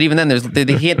 Yes, but even then,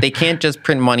 they can't just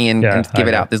print money and give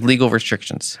it out. There's legal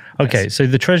restrictions. Okay, so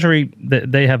the Treasury,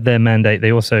 they have their mandate.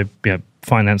 They also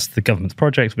finance the government's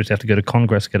projects, which have to go to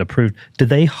Congress, get approved. Do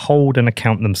they hold an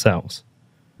account themselves?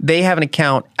 They have an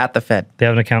account at the Fed. They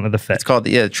have an account at the Fed. It's called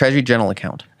the Treasury General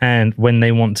Account. And when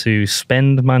they want to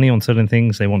spend money on certain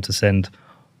things, they want to send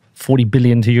 $40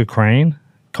 billion to Ukraine.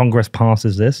 Congress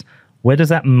passes this. Where does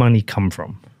that money come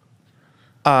from?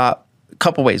 A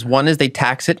couple ways. One is they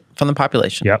tax it from the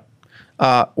population. Yep.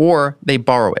 Or they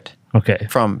borrow it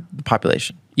from the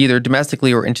population, either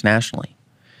domestically or internationally.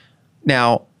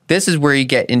 Now, this is where you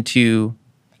get into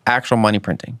actual money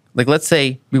printing. Like, let's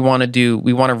say we want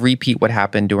to repeat what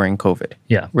happened during COVID.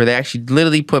 Yeah. Where they actually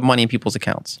literally put money in people's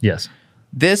accounts. Yes.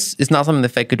 This is not something the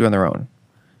Fed could do on their own.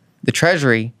 The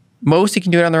Treasury, mostly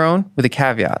can do it on their own with a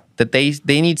caveat that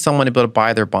they need someone to be able to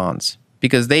buy their bonds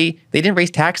because they didn't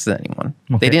raise taxes on anyone.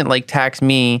 Okay. They didn't tax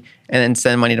me and then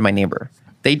send money to my neighbor.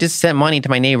 They just sent money to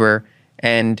my neighbor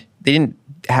and they didn't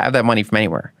have that money from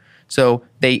anywhere. So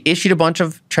they issued a bunch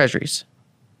of treasuries.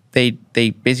 They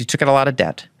basically took out a lot of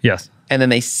debt. Yes. And then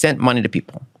they sent money to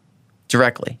people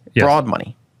directly, yes. broad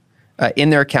money,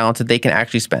 in their accounts that they can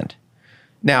actually spend.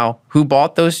 Now, who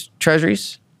bought those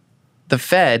treasuries? The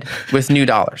Fed with new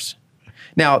dollars.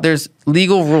 Now, there's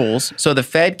legal rules. So the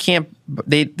Fed can't,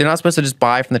 they're not supposed to just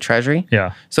buy from the Treasury.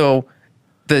 Yeah. So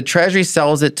the Treasury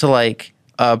sells it to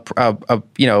a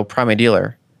primary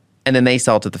dealer, and then they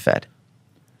sell it to the Fed.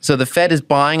 So the Fed is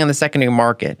buying on the secondary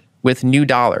market with new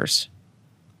dollars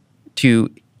to,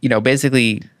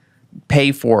 basically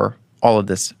pay for all of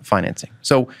this financing.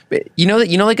 So,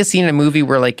 like a scene in a movie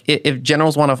where if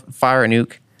generals want to fire a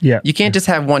nuke, you can't just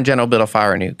have one general build a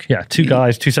fire nuke. Yeah, two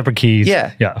guys, two separate keys.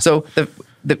 Yeah. So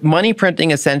the money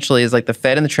printing essentially is like the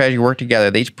Fed and the Treasury work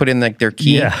together. They each put in their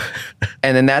key,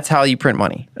 and then that's how you print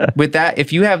money. With that,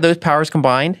 if you have those powers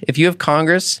combined, if you have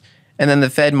Congress and then the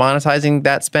Fed monetizing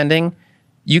that spending,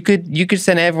 you could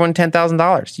send everyone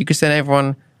 $10,000. You could send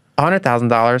everyone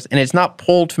 $100,000, and it's not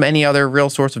pulled from any other real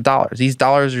source of dollars. These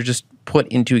dollars are just put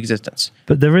into existence.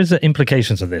 But there is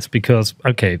implications of this because,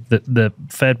 the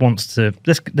Fed wants to,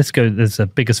 let's go, there's a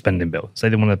bigger spending bill. Say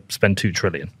they want to spend $2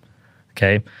 trillion,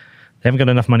 okay? They haven't got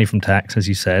enough money from tax, as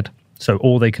you said, so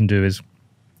all they can do is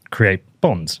create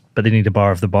bonds, but they need to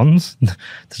borrow the bonds.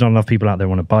 There's not enough people out there who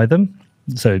want to buy them,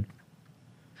 so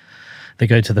they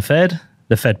go to the Fed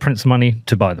prints money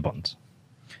to buy the bonds.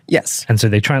 Yes. And so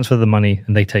they transfer the money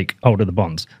and they take hold of the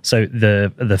bonds. So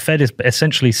the Fed is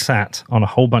essentially sat on a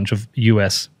whole bunch of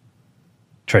US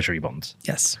Treasury bonds.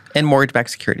 Yes. And mortgage-backed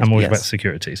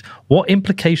securities. What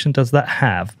implication does that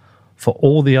have for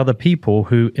all the other people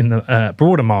who in the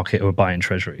broader market are buying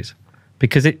Treasuries?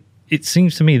 Because it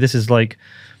seems to me this is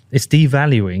it's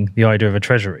devaluing the idea of a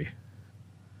Treasury.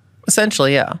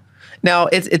 Essentially, yeah. Now,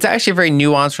 it's actually a very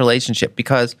nuanced relationship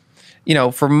because,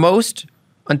 for most,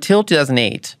 until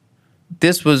 2008,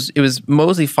 it was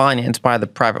mostly financed by the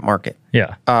private market.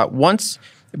 Yeah.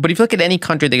 But if you look at any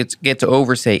country that gets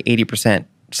over, say, 80%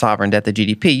 sovereign debt to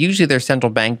GDP, usually their central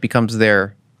bank becomes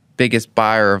their biggest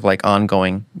buyer of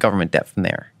ongoing government debt from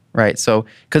there, right? So,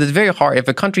 because it's very hard, if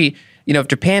a country, if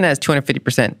Japan has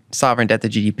 250% sovereign debt to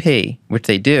GDP, which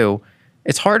they do,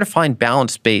 it's hard to find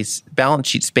balance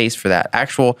sheet space for that.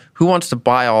 Who wants to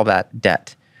buy all that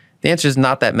debt? The answer is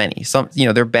not that many. Some,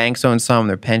 their banks own some,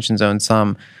 their pensions own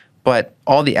some, but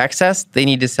all the excess they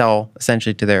need to sell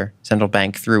essentially to their central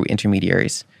bank through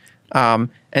intermediaries. And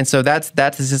so that's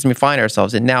the system we find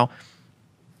ourselves in. Now,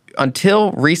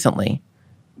 until recently,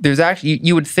 there's actually,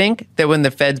 you would think that when the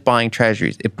Fed's buying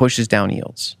treasuries, it pushes down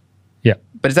yields. Yeah.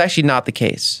 But it's actually not the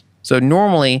case. So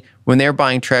normally when they're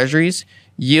buying treasuries,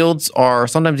 yields are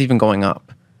sometimes even going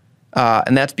up.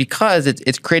 And that's because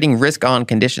it's creating risk-on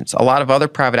conditions. A lot of other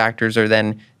private actors are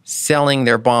then selling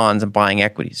their bonds and buying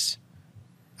equities.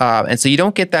 And so you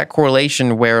don't get that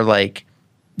correlation where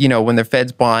when the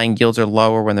Fed's buying, yields are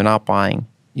lower. When they're not buying,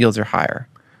 yields are higher.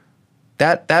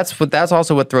 That's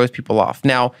also what throws people off.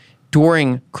 Now,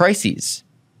 during crises,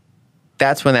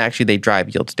 that's when actually they drive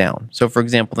yields down. So for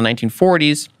example, the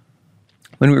 1940s,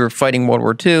 when we were fighting World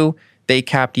War II, they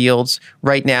capped yields.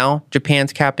 Right now,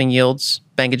 Japan's capping yields,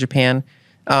 Bank of Japan.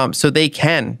 So they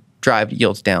can drive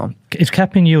yields down. Is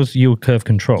capping yields yield curve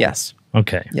control? Yes.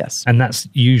 Okay. Yes. And that's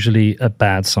usually a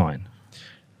bad sign.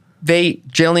 They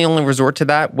generally only resort to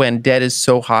that when debt is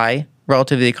so high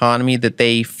relative to the economy that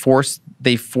they force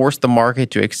the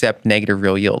market to accept negative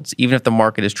real yields, even if the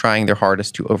market is trying their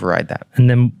hardest to override that. And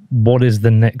then what is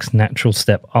the next natural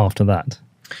step after that?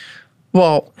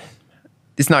 Well,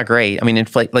 it's not great. I mean,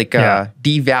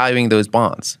 devaluing those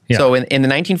bonds. Yeah. So in the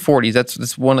 1940s,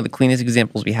 that's one of the cleanest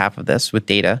examples we have of this with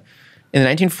data. In the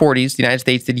 1940s, the United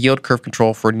States did yield curve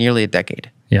control for nearly a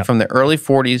decade, from the early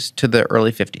 40s to the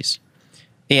early 50s.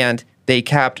 And they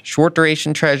capped short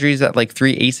duration treasuries at like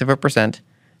 0.3%,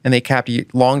 and they capped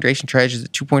long duration treasuries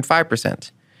at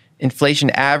 2.5%. Inflation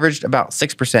averaged about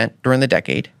 6% during the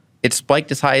decade. It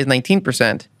spiked as high as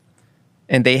 19%,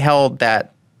 and they held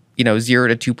that 0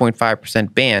 to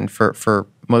 2.5% band for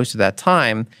most of that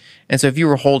time. And so if you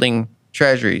were holding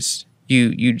treasuries,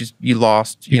 you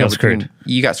lost. You got screwed.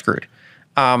 You got screwed.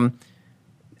 And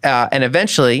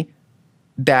eventually,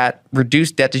 that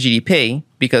reduced debt to GDP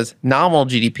because nominal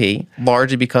GDP,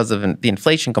 largely because of the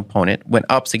inflation component, went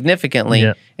up significantly.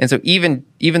 Yeah. And so even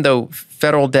though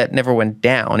federal debt never went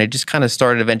down, it just kind of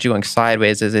started eventually going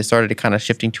sideways as they started to kind of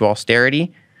shifting to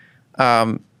austerity.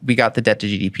 We got the debt to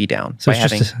GDP down. So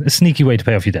it's just a sneaky way to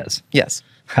pay off your debts. Yes.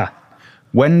 Ha.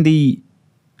 When the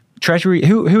Treasury,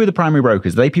 who are the primary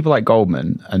brokers? Are they people like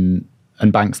Goldman and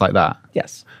banks like that?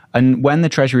 Yes. And when the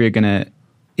Treasury are going to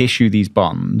issue these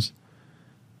bonds,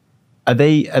 are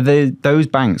those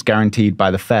banks guaranteed by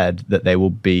the Fed that they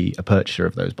will be a purchaser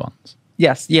of those bonds?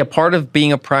 Yes. Yeah. Part of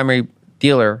being a primary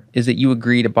dealer is that you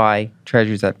agree to buy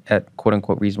treasuries at quote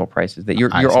unquote reasonable prices, that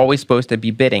you're always supposed to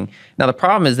be bidding. Now, the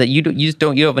problem is that you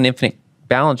have an infinite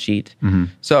balance sheet. Mm-hmm.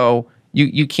 So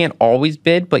you can't always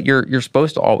bid, but you're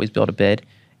supposed to always be able to bid.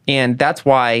 And that's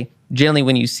why generally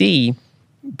when you see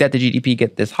debt to GDP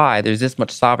get this high, there's this much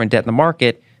sovereign debt in the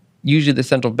market, usually the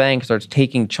central bank starts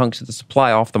taking chunks of the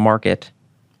supply off the market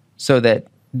so that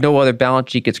no other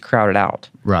balance sheet gets crowded out.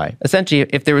 Right. Essentially,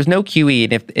 if there was no QE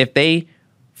and if they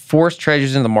forced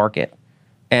treasuries in the market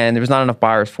and there was not enough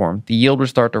buyers for them, the yield would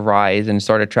start to rise and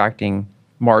start attracting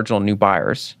marginal new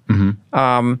buyers.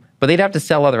 Mm-hmm. But they'd have to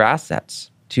sell other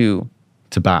assets to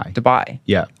buy.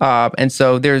 Yeah. And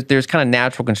so there's kind of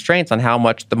natural constraints on how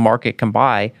much the market can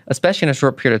buy, especially in a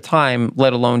short period of time,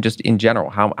 let alone just in general,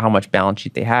 how much balance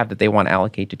sheet they have that they want to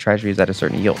allocate to treasuries at a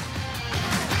certain yield.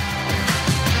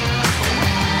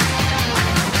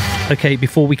 Okay,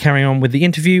 before we carry on with the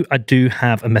interview, I do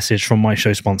have a message from my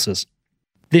show sponsors.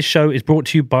 This show is brought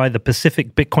to you by the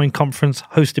Pacific Bitcoin Conference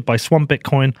hosted by Swan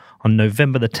Bitcoin on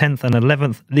November the 10th and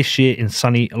 11th this year in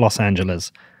sunny Los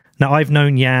Angeles. Now, I've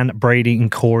known Jan, Brady,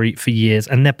 and Corey for years,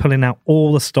 and they're pulling out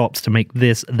all the stops to make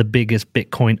this the biggest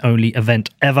Bitcoin-only event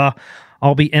ever.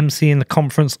 I'll be emceeing the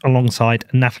conference alongside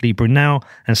Natalie Brunel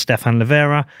and Stefan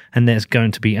Livera, and there's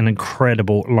going to be an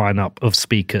incredible lineup of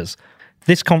speakers.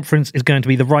 This conference is going to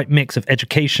be the right mix of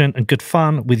education and good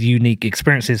fun with unique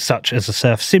experiences such as a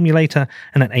surf simulator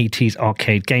and an 80s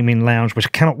arcade gaming lounge, which I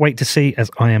cannot wait to see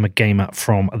as I am a gamer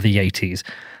from the 80s.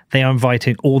 They are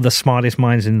inviting all the smartest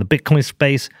minds in the Bitcoin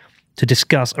space to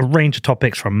discuss a range of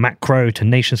topics from macro to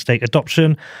nation-state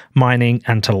adoption, mining,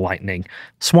 and to Lightning.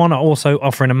 Swan are also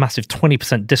offering a massive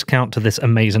 20% discount to this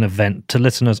amazing event to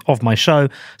listeners of my show,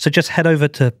 so just head over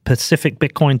to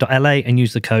pacificbitcoin.la and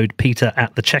use the code Peter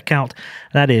at the checkout.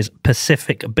 That is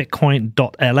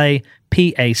pacificbitcoin.la,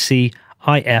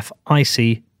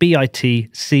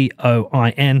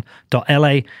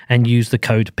 pacificbitcoin.la, and use the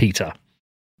code Peter.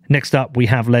 Next up, we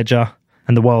have Ledger,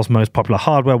 and the world's most popular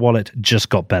hardware wallet just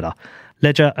got better.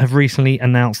 Ledger have recently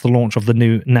announced the launch of the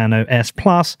new Nano S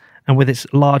Plus, and with its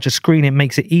larger screen, it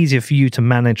makes it easier for you to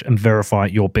manage and verify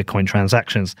your Bitcoin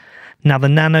transactions. Now, the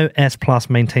Nano S Plus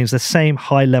maintains the same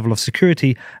high level of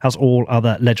security as all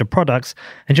other Ledger products,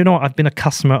 and you know what? I've been a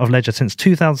customer of Ledger since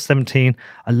 2017.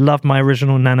 I love my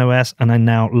original Nano S, and I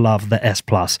now love the S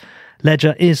Plus.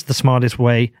 Ledger is the smartest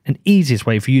way and easiest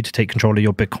way for you to take control of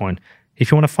your Bitcoin. If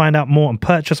you want to find out more and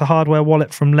purchase a hardware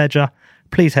wallet from Ledger,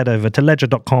 please head over to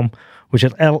ledger.com, which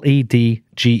is ledger.com.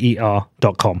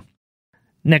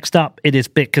 Next up, it is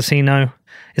BitCasino.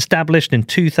 Established in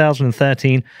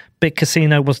 2013,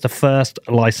 BitCasino was the first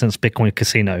licensed Bitcoin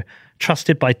casino,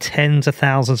 trusted by tens of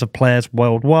thousands of players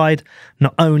worldwide.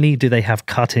 Not only do they have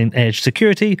cutting-edge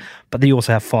security, but they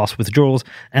also have fast withdrawals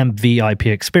and VIP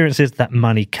experiences that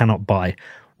money cannot buy.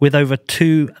 With over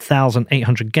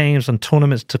 2,800 games and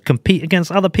tournaments to compete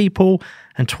against other people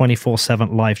and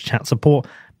 24/7 live chat support,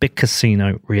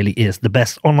 BitCasino really is the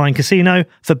best online casino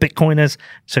for Bitcoiners.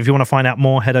 So if you want to find out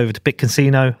more, head over to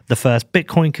BitCasino, the first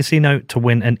Bitcoin casino to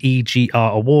win an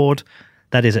EGR award.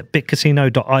 That is at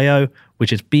bitcasino.io,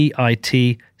 which is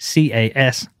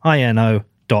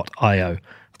BITCASINO.io.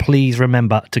 Please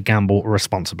remember to gamble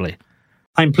responsibly.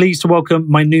 I'm pleased to welcome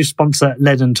my new sponsor,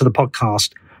 Ledn, to the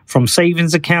podcast. From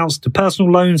savings accounts to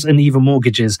personal loans and even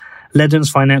mortgages, Ledden's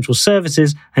financial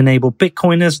services enable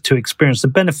Bitcoiners to experience the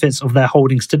benefits of their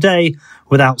holdings today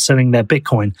without selling their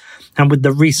Bitcoin. And with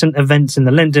the recent events in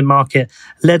the lending market,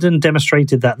 Ledden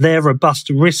demonstrated that their robust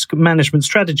risk management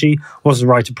strategy was the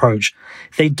right approach.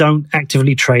 They don't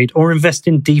actively trade or invest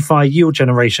in DeFi yield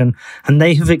generation, and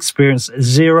they have experienced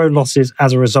zero losses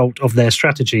as a result of their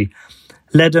strategy.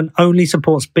 Ledden only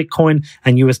supports Bitcoin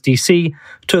and USDC,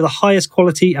 two of the highest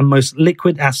quality and most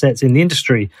liquid assets in the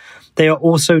industry. They are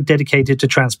also dedicated to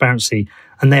transparency,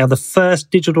 and they are the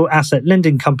first digital asset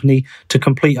lending company to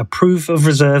complete a proof of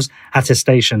reserves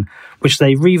attestation, which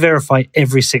they re-verify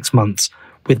every 6 months.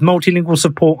 With multilingual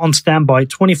support on standby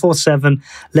 24/7,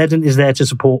 Ledden is there to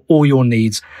support all your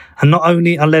needs. And not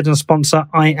only a Ledden sponsor,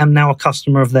 I am now a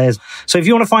customer of theirs. So if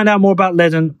you want to find out more about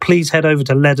Ledden, please head over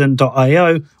to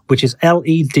ledden.io, which is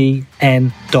LEDN.io.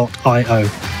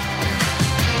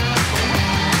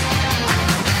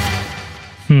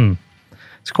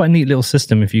 It's quite a neat little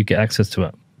system if you get access to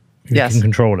it. You can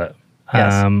control it.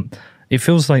 Yes. It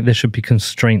feels like there should be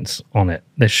constraints on it.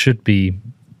 There should be,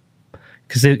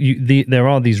 because there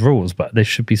are these rules, but there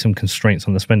should be some constraints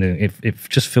on the spending. It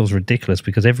just feels ridiculous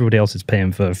because everybody else is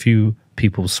paying for a few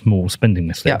people's small spending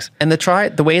mistakes. Yeah. And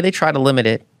the way they try to limit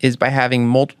it is by having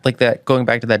multiple, like that, going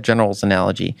back to that general's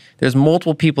analogy, there's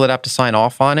multiple people that have to sign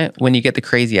off on it when you get the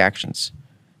crazy actions.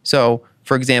 So,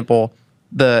 for example,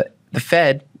 the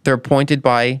Fed, they're appointed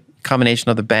by a combination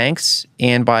of the banks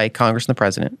and by Congress and the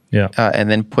president, and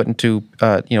then put into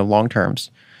long terms.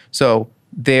 So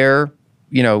they're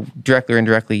directly or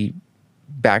indirectly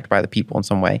backed by the people in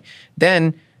some way.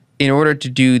 Then, in order to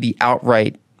do the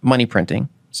outright money printing,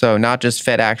 so not just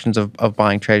Fed actions of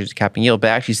buying treasuries, capping yield, but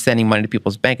actually sending money to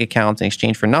people's bank accounts in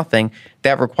exchange for nothing,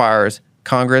 that requires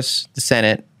Congress, the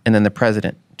Senate, and then the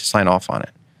president to sign off on it.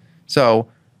 So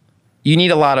you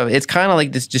need it's kind of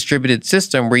like this distributed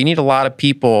system where you need a lot of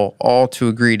people all to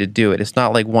agree to do it. It's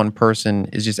not like one person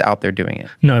is just out there doing it.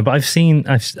 No, but I've seen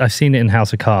it in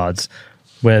House of Cards,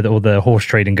 where all the horse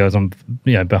trading goes on,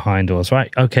 behind doors,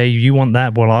 right? Okay, you want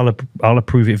that? Well, I'll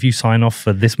approve it if you sign off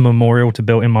for this memorial to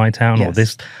build in my town, or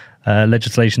this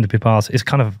legislation to be passed. It's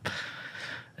kind of,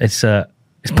 it's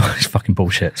fucking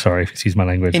bullshit. Sorry, excuse my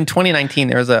language. In 2019,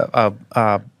 there was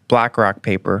a BlackRock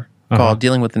paper called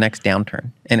 "Dealing with the Next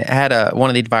Downturn," and it had one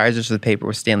of the advisors of the paper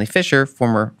was Stanley Fischer,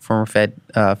 former Fed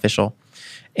official,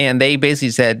 and they basically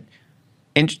said,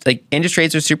 interest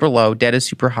rates are super low, debt is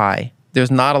super high. There's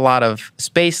not a lot of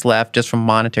space left just from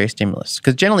monetary stimulus,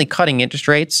 because generally cutting interest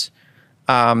rates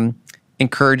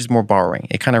encourages more borrowing.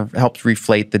 It kind of helps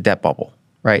reflate the debt bubble,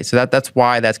 right? So that's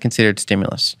why that's considered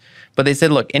stimulus. But they said,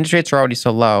 look, interest rates are already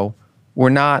so low,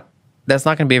 that's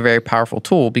not going to be a very powerful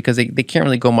tool because they can't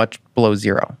really go much below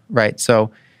zero, right?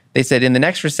 So they said in the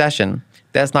next recession,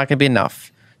 that's not going to be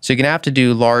enough. So you're going to have to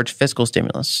do large fiscal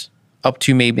stimulus, up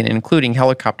to maybe and including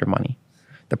helicopter money.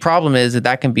 The problem is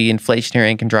that can be inflationary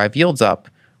and can drive yields up,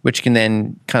 which can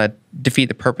then kind of defeat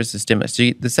the purpose of stimulus.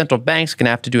 So the central banks can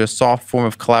have to do a soft form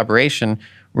of collaboration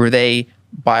where they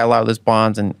buy a lot of those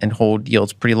bonds and hold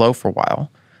yields pretty low for a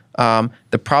while.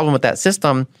 The problem with that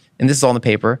system, and this is all in the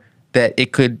paper, that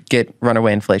it could get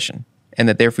runaway inflation, and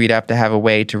that therefore you'd have to have a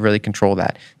way to really control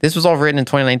that. This was all written in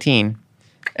 2019,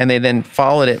 and they then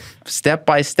followed it step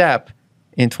by step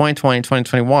in 2020 and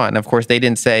 2021. Of course, they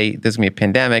didn't say there's going to be a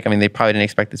pandemic. I mean, they probably didn't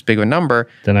expect this big of a number.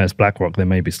 Don't know, it's BlackRock. They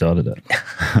maybe started it.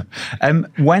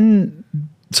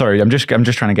 Sorry, I'm just trying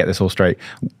to get this all straight.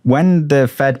 When the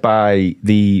Fed buy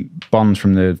the bonds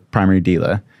from the primary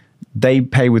dealer, they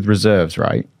pay with reserves,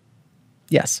 right?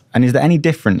 Yes. And is there any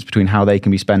difference between how they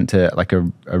can be spent to like a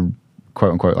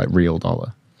quote unquote like real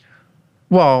dollar?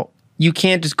 Well, you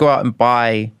can't just go out and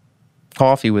buy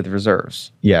coffee with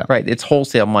reserves. Yeah. Right. It's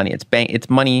wholesale money. It's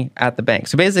money at the bank.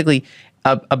 So basically,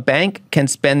 a bank can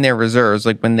spend their reserves,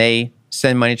 like when they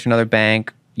send money to another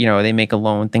bank, they make a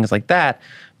loan, things like that.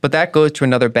 But that goes to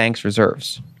another bank's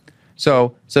reserves.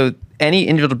 So any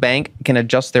individual bank can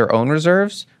adjust their own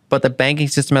reserves, but the banking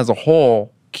system as a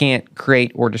whole can't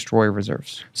create or destroy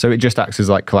reserves. So it just acts as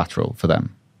like collateral for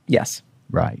them? Yes.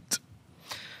 Right.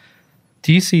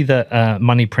 Do you see that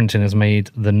money printing has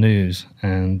made the news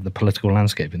and the political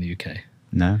landscape in the UK?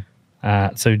 No.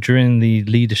 So during the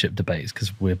leadership debates,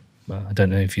 because I don't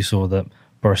know if you saw that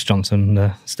Boris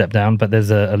Johnson stepped down, but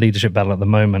there's a leadership battle at the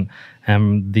moment.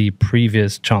 The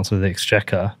previous Chancellor of the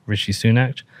Exchequer, Rishi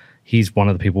Sunak, he's one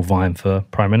of the people vying for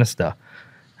Prime Minister.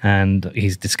 And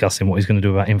he's discussing what he's going to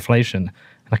do about inflation.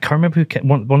 And I can't remember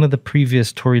one of the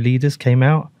previous Tory leaders came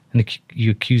out and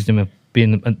you accused him of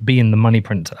being the money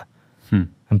printer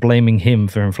and blaming him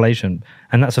for inflation.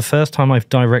 And that's the first time I've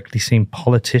directly seen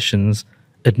politicians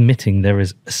admitting there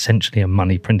is essentially a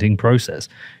money printing process.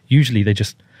 Usually they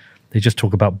just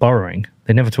talk about borrowing.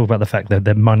 They never talk about the fact that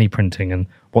they're money printing and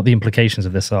what the implications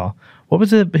of this are.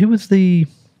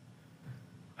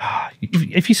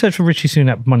 If you search for Rishi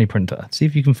Sunak money printer, see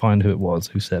if you can find who it was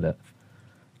who said it.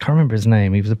 Can't remember his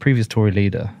name. He was a previous Tory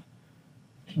leader.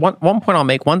 One point I'll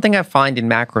make, one thing I find in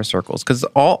macro circles, because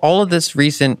all of this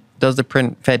recent does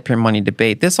the Fed print money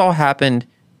debate, this all happened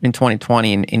in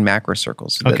 2020 in macro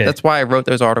circles. Okay. That's why I wrote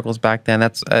those articles back then.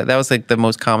 That was like the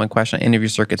most common question on interview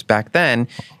circuits back then,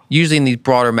 usually in these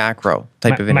broader macro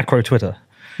type of macro Twitter.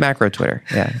 Macro Twitter,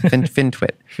 yeah,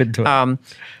 FinTwit. FinTwit.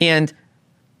 And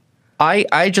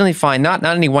I generally find, not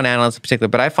any one analyst in particular,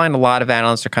 but I find a lot of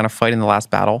analysts are kind of fighting the last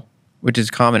battle, which is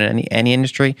common in any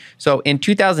industry. So in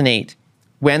 2008,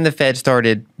 when the Fed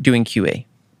started doing QE,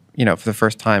 for the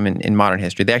first time in modern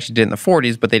history, they actually did it in the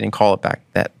 40s, but they didn't call it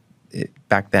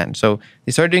back then. So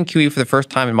they started doing QE for the first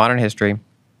time in modern history,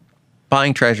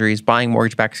 buying treasuries, buying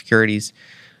mortgage-backed securities.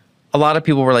 A lot of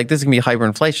people were like, this is going to be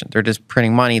hyperinflation. They're just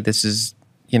printing money. This is,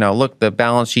 look, the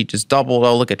balance sheet just doubled.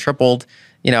 Oh, look, it tripled.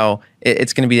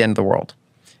 It's going to be the end of the world.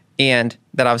 And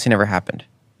that obviously never happened.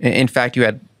 In fact, you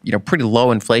had, pretty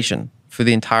low inflation for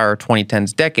the entire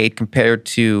 2010s decade compared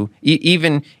to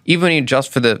even when you adjust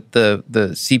for the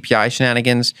CPI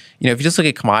shenanigans. If you just look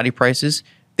at commodity prices,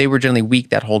 they were generally weak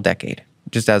that whole decade,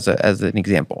 just as an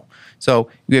example. So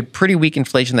you had pretty weak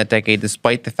inflation that decade,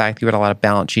 despite the fact that you had a lot of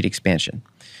balance sheet expansion.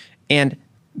 And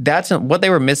that's what they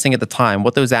were missing at the time.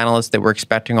 What those analysts that were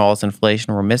expecting all this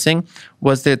inflation were missing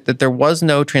was that there was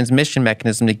no transmission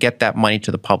mechanism to get that money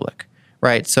to the public,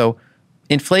 right? So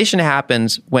inflation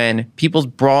happens when people's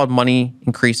broad money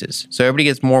increases. So everybody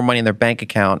gets more money in their bank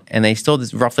account, and they still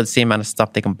have roughly the same amount of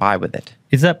stuff they can buy with it.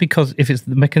 Is that because if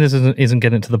the mechanism isn't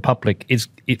getting it to the public,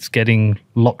 it's getting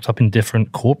locked up in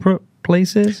different corporate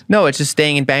places? No, it's just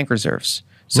staying in bank reserves.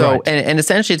 So, right. and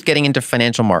essentially it's getting into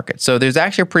financial markets. So there's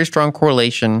actually a pretty strong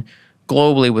correlation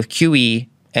globally with QE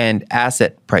and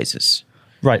asset prices.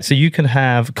 Right. So you can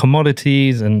have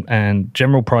commodities and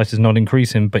general prices not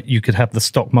increasing, but you could have the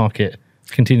stock market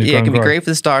continue to grow. Yeah, it can be great for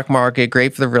the stock market,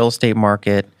 great for the real estate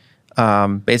market.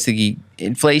 Basically,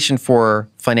 inflation for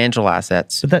financial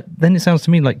assets. But then it sounds to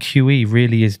me like QE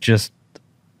really is just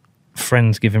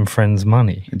friends giving friends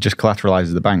money. It just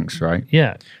collateralizes the banks, right?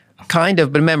 Yeah. Kind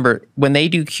of, but remember, when they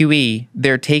do QE,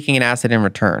 they're taking an asset in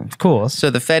return. Of course. So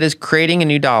the Fed is creating a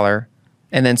new dollar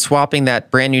and then swapping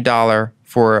that brand new dollar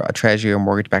for a treasury or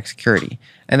mortgage-backed security,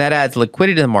 and that adds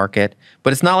liquidity to the market.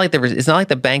 But it's not like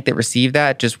the bank that received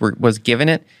that just was given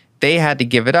it; they had to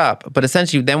give it up. But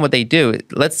essentially, then what they do,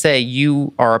 let's say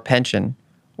you are a pension,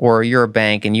 or you're a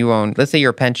bank and you own. Let's say you're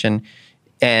a pension,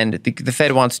 and the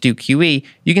Fed wants to do QE.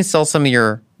 You can sell some of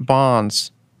your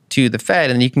bonds to the Fed,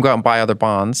 and then you can go out and buy other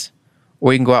bonds,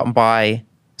 or you can go out and buy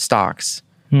stocks.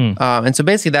 And so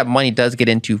basically that money does get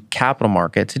into capital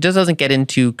markets. It just doesn't get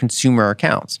into consumer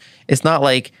accounts. It's not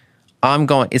like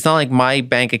my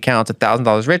bank account's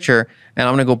 $1,000 richer and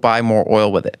I'm going to go buy more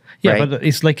oil with it. Yeah, right? but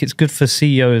it's like it's good for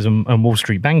CEOs and Wall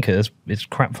Street bankers. It's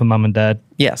crap for mum and dad.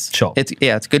 Yes. Shop.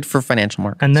 It's good for financial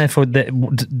markets. And therefore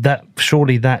that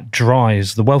surely that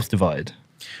drives the wealth divide.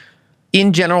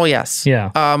 In general, yes.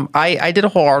 Yeah. I did a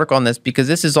whole article on this because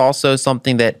this is also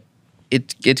something that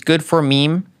it's good for a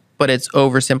meme, but it's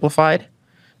oversimplified.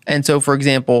 And so, for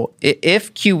example,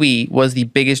 if QE was the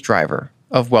biggest driver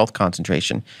of wealth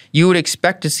concentration, you would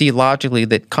expect to see logically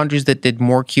that countries that did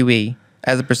more QE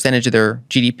as a percentage of their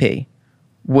GDP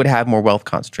would have more wealth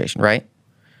concentration, right?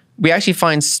 We actually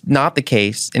find not the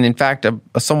case, and in fact,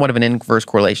 a somewhat of an inverse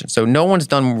correlation. So no one's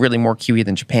done really more QE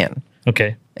than Japan.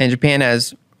 Okay. And Japan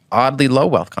has oddly low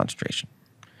wealth concentration.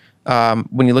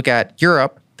 When you look at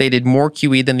Europe, they did more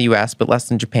QE than the US, but less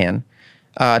than Japan.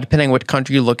 Depending on what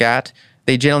country you look at,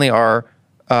 they generally are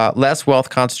less wealth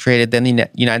concentrated than the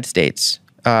United States,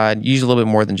 usually a little bit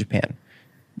more than Japan.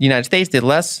 The United States did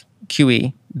less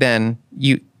QE than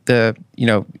the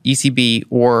ECB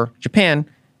or Japan.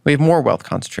 We have more wealth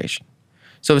concentration.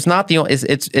 So it's not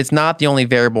the only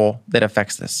variable that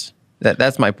affects this.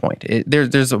 That's my point.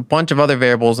 There's a bunch of other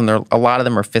variables, and a lot of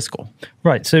them are fiscal.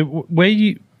 Right. So where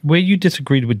you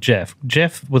disagreed with Jeff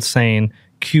was saying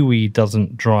QE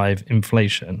doesn't drive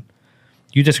inflation.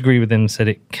 You disagree with him and said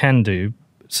it can do.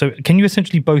 So can you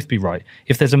essentially both be right?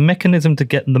 If there's a mechanism to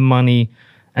get the money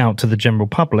out to the general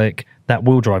public, that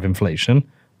will drive inflation.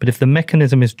 But if the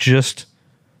mechanism is just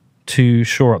to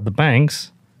shore up the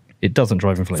banks, it doesn't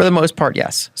drive inflation. For the most part,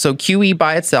 yes. So QE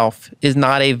by itself is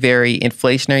not a very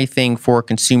inflationary thing for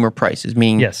consumer prices,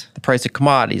 meaning the price of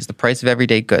commodities, the price of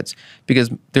everyday goods,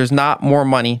 because there's not more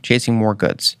money chasing more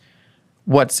goods.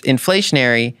 What's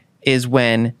inflationary is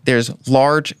when there's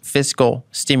large fiscal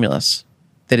stimulus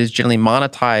that is generally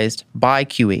monetized by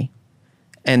QE,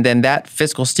 and then that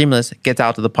fiscal stimulus gets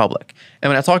out to the public. And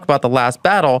when I talk about the last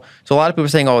battle, so a lot of people are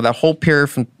saying, oh, that whole period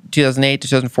from 2008 to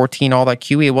 2014, all that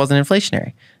QE, it wasn't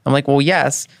inflationary. I'm like, well,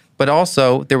 yes, but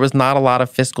also there was not a lot of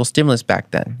fiscal stimulus back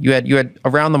then. You had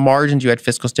around the margins, you had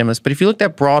fiscal stimulus. But if you looked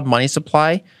at broad money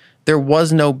supply, there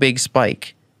was no big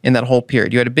spike in that whole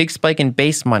period. You had a big spike in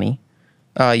base money.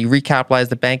 You recapitalized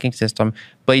the banking system,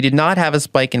 but you did not have a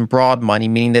spike in broad money,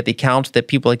 meaning that the accounts that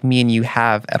people like me and you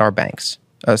have at our banks.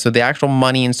 So the actual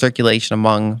money in circulation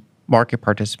among market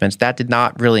participants, that did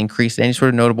not really increase at any sort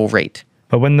of notable rate.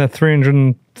 But when the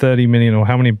 330 million, or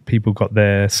how many people got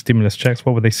their stimulus checks,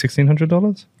 what were they,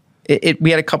 $1,600?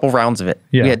 We had a couple rounds of it.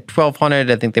 Yeah. We had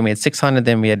 1,200, I think then we had 600,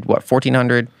 then we had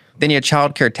 1,400. Then you had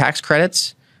child care tax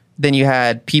credits. Then you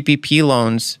had PPP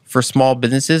loans for small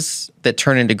businesses that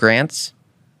turn into grants.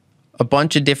 A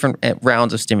bunch of different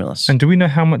rounds of stimulus. And do we know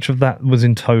how much of that was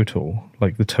in total,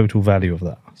 like the total value of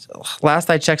that? So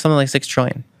last I checked, something like 6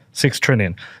 trillion. 6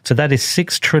 trillion. So that is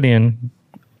 6 trillion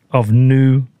of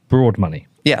new broad money.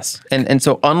 Yes. And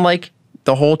so unlike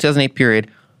the whole 2008 period,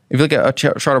 if you look at a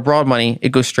chart of broad money, it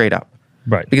goes straight up.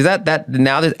 Right. Because that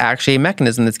now there's actually a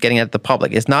mechanism that's getting at the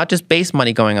public. It's not just base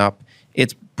money going up,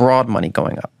 it's broad money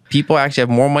going up. People actually have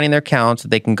more money in their accounts that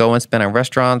they can go and spend on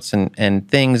restaurants and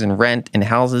things and rent and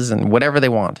houses and whatever they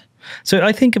want. So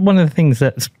I think one of the things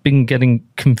that's been getting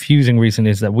confusing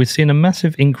recently is that we're seeing a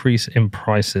massive increase in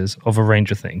prices of a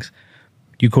range of things.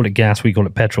 You call it gas, we call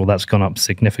it petrol. That's gone up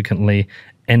significantly.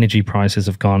 Energy prices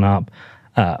have gone up.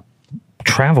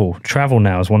 Travel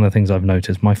now is one of the things I've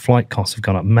noticed. My flight costs have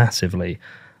gone up massively.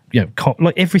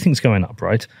 Like everything's going up,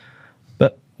 right?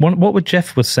 But what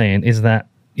Jeff was saying is that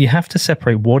you have to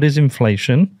separate what is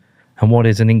inflation and what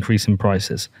is an increase in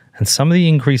prices. And some of the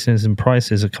increases in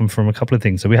prices have come from a couple of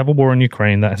things. So we have a war in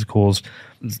Ukraine that has caused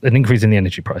an increase in the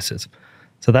energy prices.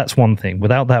 So that's one thing.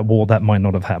 Without that war, that might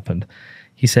not have happened.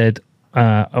 He said,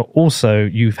 also,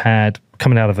 you've had,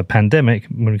 coming out of a pandemic,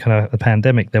 when we come out of the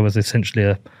pandemic, there was essentially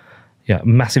a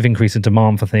massive increase in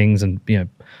demand for things. And,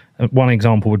 one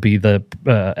example would be the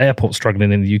airport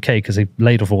struggling in the UK because they've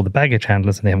laid off all the baggage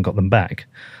handlers and they haven't got them back.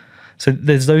 So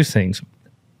there's those things.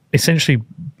 Essentially,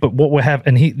 but what we have,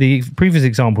 and the previous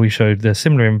example he showed, the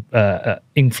similar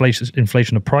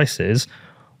inflation of prices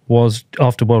was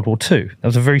after World War II. That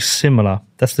was a very similar,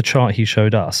 that's the chart he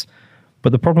showed us.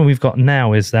 But the problem we've got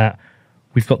now is that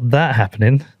we've got that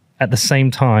happening at the same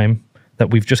time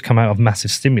that we've just come out of massive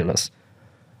stimulus.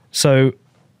 So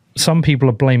some people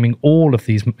are blaming all of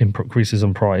these increases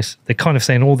on price. They're kind of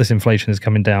saying all this inflation is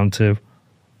coming down to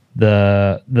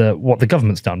the what the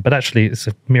government's done, but actually it's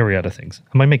a myriad of things.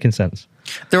 Am I making sense?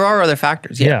 There are other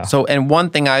factors, yeah. So, and one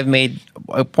thing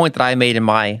a point that I made in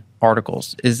my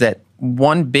articles is that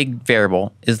one big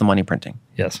variable is the money printing.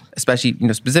 Yes. Especially,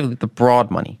 specifically the broad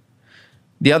money.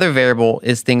 The other variable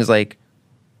is things like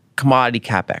commodity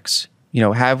capex.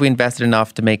 Have we invested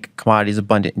enough to make commodities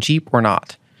abundant and cheap or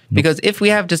not? Because if we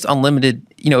have just unlimited,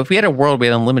 if we had a world where we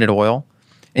had unlimited oil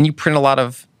and you print a lot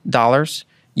of dollars,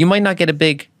 you might not get a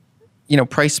big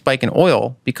price spike in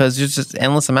oil because there's just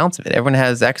endless amounts of it. Everyone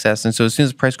has excess. And so as soon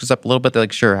as the price goes up a little bit, they're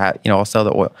like, sure, I'll sell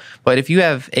the oil. But if you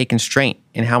have a constraint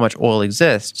in how much oil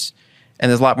exists and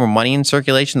there's a lot more money in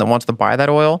circulation that wants to buy that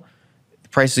oil, the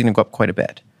price is going to go up quite a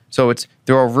bit. So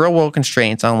there are real world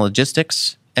constraints on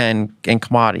logistics and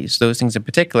commodities, those things in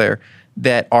particular,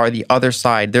 that are the other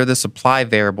side. They're the supply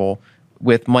variable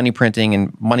with money printing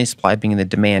and money supply being the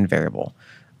demand variable.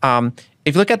 If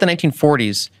you look at the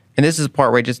 1940s, and this is the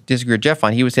part where I just disagree with Jeff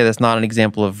on, he would say that's not an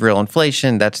example of real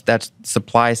inflation. That's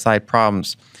supply side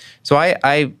problems. So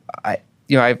I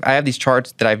have these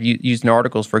charts that I've used in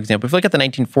articles. For example, if you look at the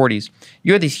 1940s,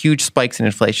 you had these huge spikes in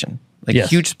inflation,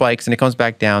 huge spikes, and it comes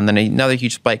back down. Then another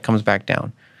huge spike comes back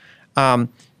down.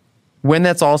 When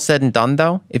that's all said and done,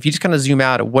 though, if you just kind of zoom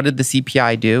out at what did the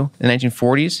CPI do in the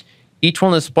 1940s, each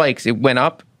one of the spikes, it went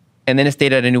up, and then it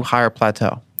stayed at a new higher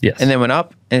plateau. Yes. And then went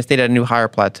up, and it stayed at a new higher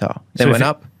plateau. Then went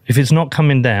up. If it's not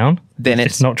coming down, then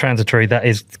it's not transitory. That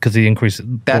is because of the increase.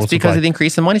 That's because of the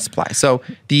increase in money supply. So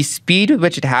the speed with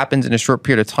which it happens in a short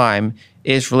period of time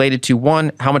is related to,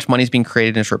 one, how much money is being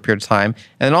created in a short period of time,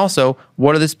 and then also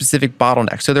what are the specific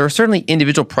bottlenecks. So there are certainly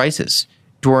individual prices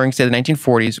during, say, the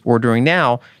 1940s or during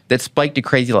now that spiked to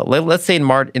crazy level. Let's say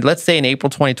in April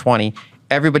 2020,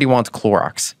 everybody wants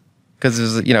Clorox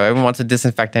because everyone wants to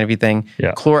disinfect everything.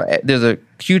 Yeah. There's a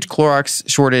huge Clorox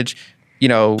shortage.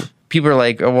 People are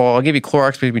like, oh, well, I'll give you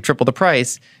Clorox because we triple the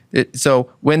price. So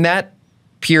when that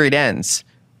period ends,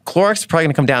 Clorox is probably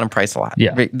going to come down in price a lot.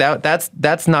 Yeah.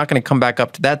 That's not going to come back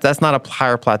up to that. That's not a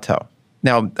higher plateau.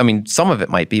 Now, I mean, some of it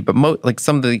might be, but like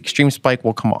some of the extreme spike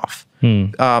will come off.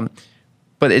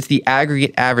 But it's the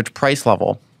aggregate average price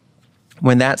level.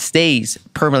 When that stays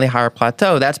permanently higher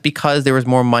plateau, that's because there was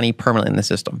more money permanently in the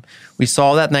system. We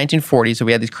saw that in 1940, so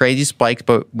we had these crazy spikes,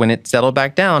 but when it settled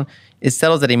back down, it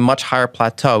settles at a much higher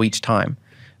plateau each time.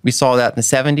 We saw that in the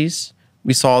 70s.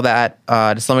 We saw that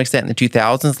to some extent in the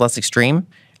 2000s, less extreme.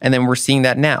 And then we're seeing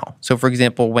that now. So, for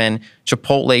example, when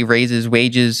Chipotle raises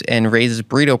wages and raises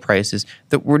burrito prices,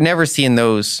 that we're never seeing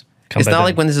those. It's not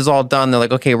like when this is all done, they're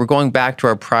like, okay, we're going back to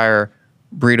our prior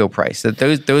burrito price. That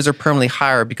those are permanently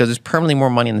higher because there's permanently more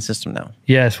money in the system now.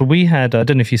 Yes, well, we had, I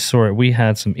don't know if you saw it, we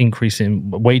had some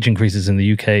wage increases in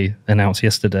the UK announced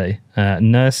yesterday.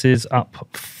 Nurses up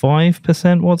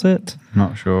 5%, was it?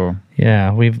 Not sure.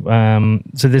 Yeah, we've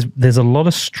so there's a lot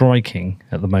of striking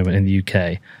at the moment in the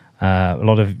UK. A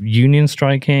lot of union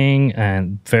striking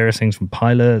and various things from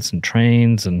pilots and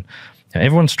trains, and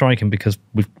everyone's striking because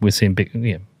we're seeing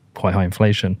quite high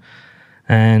inflation.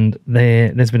 And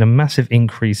there's been a massive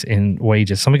increase in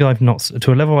wages, something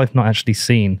to a level I've not actually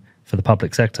seen for the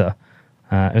public sector.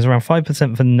 It was around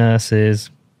 5% for nurses,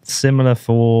 similar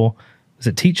for, is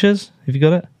it teachers? Have you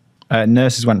got it?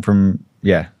 Nurses went from,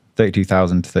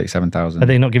 32,000 to 37,000. Are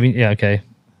they not giving, okay.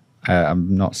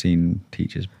 I'm not seeing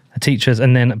teachers. Teachers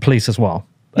and then police as well.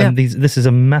 Yeah. And this is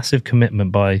a massive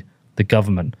commitment by the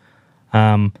government.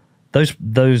 Those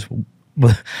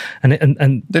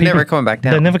and they're never coming back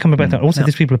down. They're never coming back down. Also,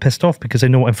 these people are pissed off because they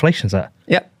know what inflation's at.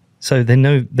 Yeah. So they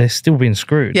know they're still being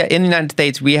screwed. Yeah. In the United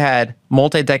States, we had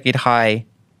multi-decade high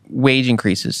wage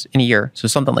increases in a year. So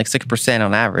something like 6%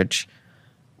 on average,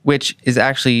 which is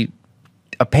actually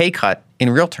a pay cut in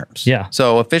real terms. Yeah.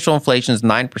 So official inflation is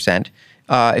 9%.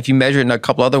 If you measure it in a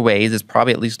couple other ways, it's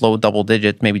probably at least low double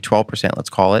digits, maybe 12%, let's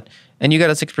call it. And you got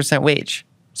a 6% wage.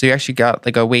 So you actually got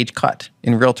like a wage cut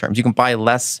in real terms. You can buy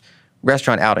less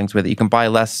restaurant outings with it. You can buy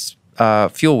less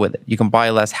fuel with it. You can buy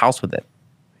less house with it.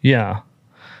 Yeah.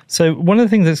 So one of the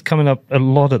things that's coming up a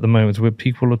lot at the moment is where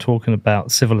people are talking about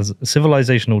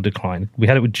civilizational decline. We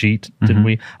had it with Jeet, didn't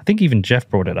we? I think even Jeff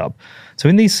brought it up. So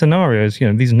in these scenarios,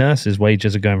 these nurses'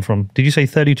 wages are going from, did you say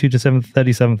 32 to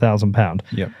 37,000 £?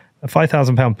 Yeah. A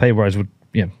 £5,000 pay rise would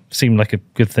seem like a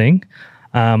good thing.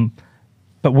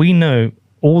 But we know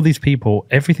all these people,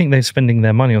 everything they're spending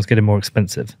their money on is getting more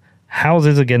expensive.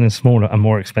 Houses are getting smaller and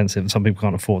more expensive, and some people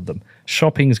can't afford them.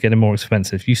 Shopping is getting more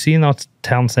expensive. You see in our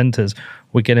town centres,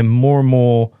 we're getting more and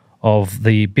more of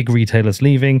the big retailers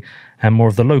leaving and more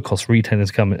of the low-cost retailers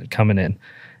coming in.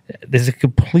 There's a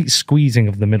complete squeezing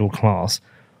of the middle class.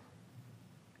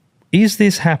 Is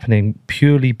this happening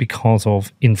purely because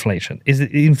of inflation? Is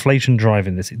inflation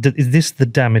driving this? Is this the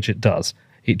damage it does?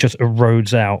 It just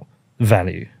erodes out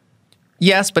value.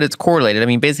 Yes, but it's correlated. I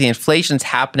mean, basically, inflation's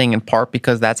happening in part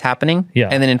because that's happening. Yeah.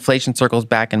 And then inflation circles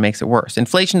back and makes it worse.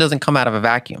 Inflation doesn't come out of a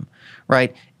vacuum,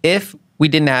 right? If we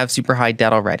didn't have super high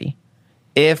debt already,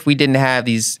 if we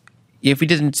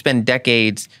didn't spend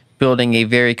decades building a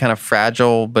very kind of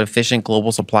fragile but efficient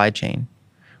global supply chain,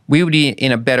 we would be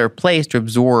in a better place to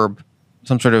absorb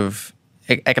some sort of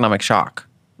economic shock,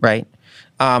 right?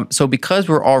 So because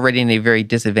we're already in a very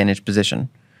disadvantaged position,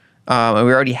 and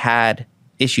we already had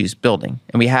issues building,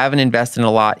 and we haven't invested a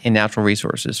lot in natural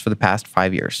resources for the past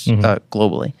 5 years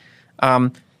globally.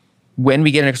 When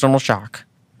we get an external shock,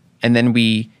 and then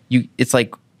it's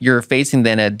like you're facing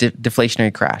then a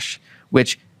deflationary crash,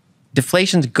 which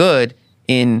deflation's good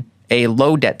in a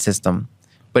low debt system,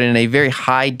 but in a very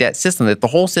high debt system, that the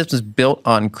whole system is built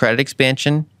on credit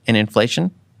expansion and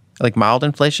inflation, like mild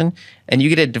inflation, and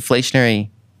you get a deflationary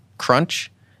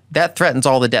crunch, that threatens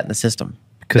all the debt in the system.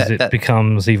 Because it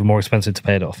becomes even more expensive to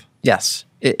pay it off. Yes.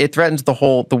 It threatens the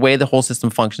way the whole system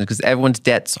functions because everyone's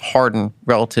debts harden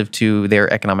relative to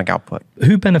their economic output.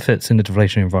 Who benefits in the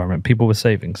deflationary environment? People with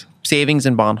savings? Savings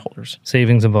and bondholders.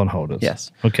 Savings and bondholders.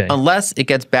 Yes. Okay. Unless it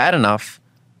gets bad enough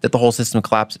that the whole system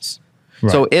collapses.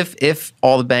 Right. So if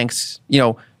all the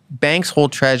banks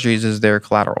hold treasuries as their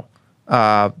collateral.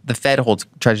 The Fed holds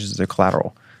treasuries as their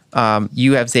collateral.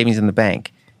 You have savings in the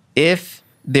bank. If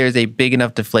there's a big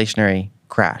enough deflationary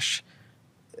crash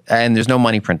and there's no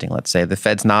money printing, let's say, the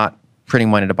Fed's not printing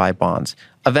money to buy bonds,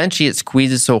 eventually it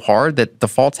squeezes so hard that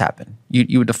defaults happen.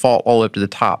 You would default all the way up to the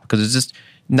top because there's just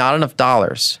not enough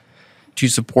dollars to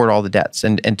support all the debts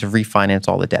and to refinance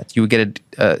all the debts. You would get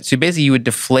so basically you would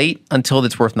deflate until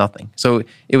it's worth nothing. So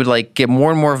it would like get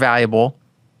more and more valuable,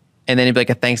 and then it'd be like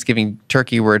a Thanksgiving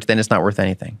turkey where then it's not worth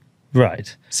anything.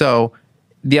 Right. So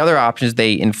the other option is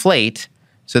they inflate,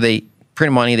 so they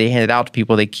print money, they hand it out to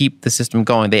people, they keep the system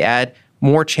going. They add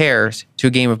more chairs to a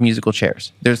game of musical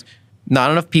chairs. There's not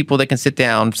enough people that can sit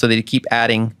down, so they keep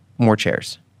adding more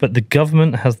chairs. But the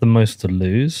government has the most to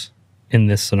lose in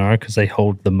this scenario because they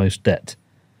hold the most debt.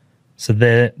 So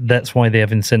that's why they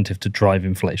have incentive to drive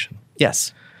inflation.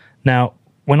 Yes. Now,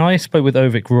 when I spoke with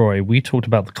Ovik Roy, we talked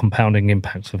about the compounding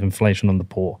impacts of inflation on the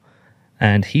poor.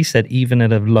 And he said even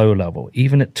at a low level,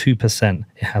 even at 2%,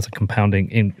 it has a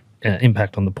compounding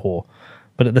impact on the poor.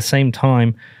 But at the same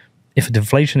time, if a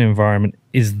deflation environment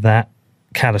is that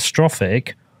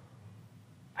catastrophic,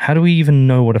 how do we even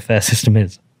know what a fair system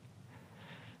is?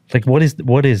 Like, what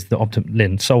is the optimum?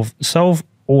 Lynn, solve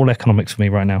all economics for me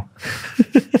right now.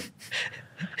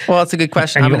 Well, that's a good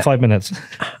question. And you've got 5 minutes.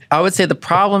 I would say the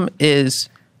problem is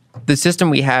the system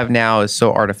we have now is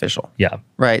so artificial. Yeah.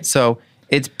 Right? So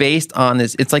it's based on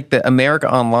this. It's like the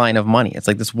America Online of money. It's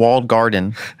like this walled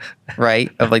garden, right?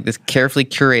 Of like this carefully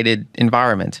curated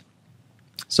environment.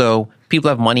 So people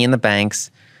have money in the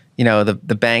banks. You know,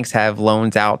 the banks have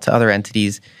loans out to other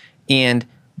entities. And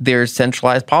there's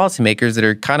centralized policymakers that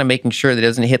are kind of making sure that it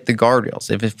doesn't hit the guardrails.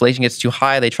 If inflation gets too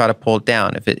high, they try to pull it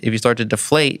down. If you start to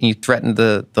deflate and you threaten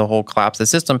the whole collapse of the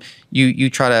system, you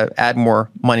try to add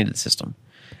more money to the system.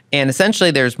 And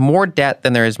essentially, there's more debt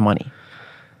than there is money.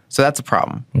 So that's a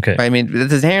problem. Okay. Right? I mean,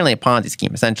 this is inherently a Ponzi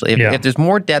scheme, essentially. If there's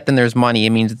more debt than there's money, it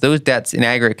means that those debts in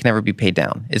aggregate can never be paid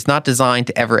down. It's not designed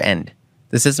to ever end.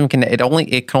 The system can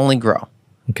only grow.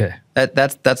 Okay.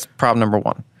 That's problem number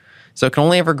one. So it can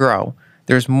only ever grow.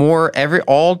 There's more.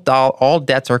 All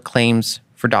debts are claims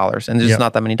for dollars, and there's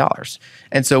not that many dollars.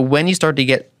 And so when you start to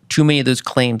get too many of those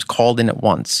claims called in at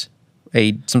once,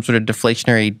 some sort of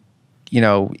deflationary,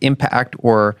 impact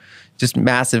or just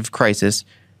massive crisis,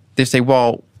 they say,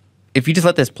 well, if you just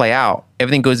let this play out,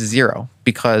 everything goes to zero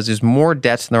because there's more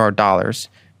debts than there are dollars.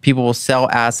 People will sell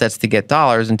assets to get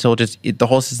dollars until the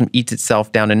whole system eats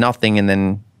itself down to nothing, and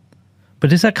then.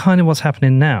 But is that kind of what's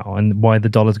happening now, and why the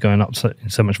dollar's going up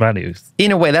so much value?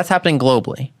 In a way, that's happening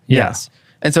globally. Yeah. Yes.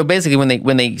 And so basically,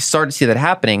 when they start to see that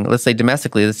happening, let's say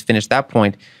domestically, let's finish that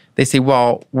point. They say,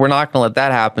 well, we're not going to let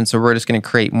that happen, so we're just going to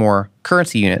create more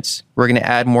currency units. We're going to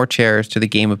add more chairs to the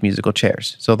game of musical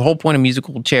chairs. So the whole point of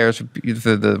musical chairs,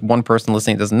 for the one person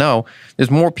listening that doesn't know, there's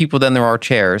more people than there are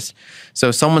chairs.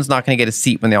 So someone's not going to get a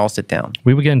seat when they all sit down.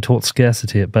 We were getting taught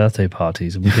scarcity at birthday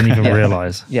parties, and we didn't even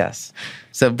realize. Yes.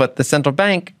 So, but the central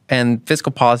bank and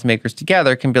fiscal policymakers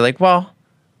together can be like, well,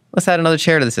 let's add another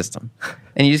chair to the system.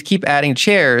 And you just keep adding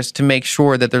chairs to make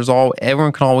sure that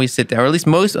everyone can always sit down, or at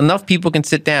least enough people can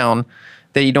sit down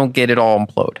that you don't get it all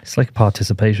implode. It's like a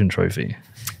participation trophy.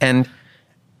 And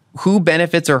who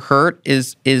benefits or hurt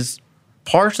is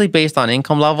partially based on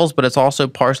income levels, but it's also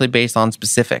partially based on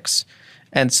specifics.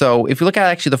 And so if you look at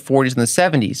actually the 40s and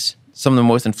the 70s, some of the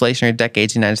most inflationary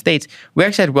decades in the United States, we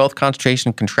actually had wealth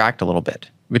concentration contract a little bit,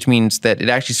 which means that it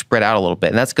actually spread out a little bit.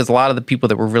 And that's because a lot of the people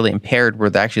that were really impaired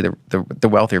were actually the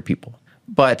wealthier people.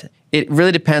 But it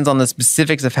really depends on the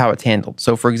specifics of how it's handled.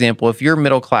 So, for example, if you're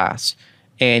middle class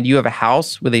and you have a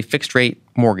house with a fixed rate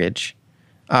mortgage,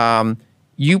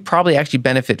 you probably actually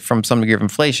benefit from some degree of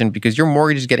inflation because your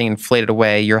mortgage is getting inflated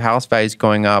away, your house value is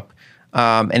going up.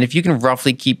 And if you can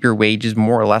roughly keep your wages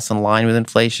more or less in line with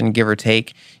inflation, give or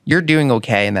take, you're doing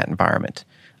okay in that environment.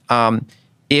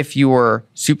 If you're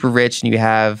super rich and you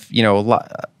have a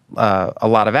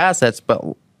lot of assets,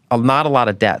 but not a lot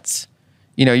of debts,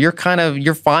 you're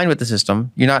fine with the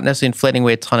system. You're not necessarily inflating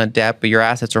away a ton of debt, but your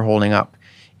assets are holding up.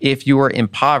 If you are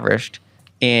impoverished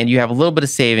and you have a little bit of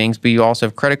savings, but you also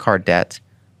have credit card debt,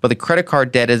 but the credit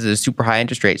card debt is at a super high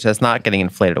interest rate, so that's not getting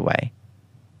inflated away,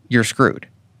 you're screwed,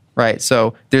 right?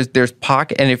 So there's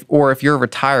pocket, and if you're a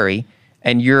retiree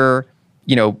and you're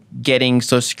getting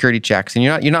Social Security checks, and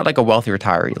you're not like a wealthy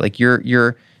retiree, like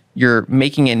you're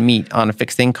making ends meet on a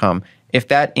fixed income. If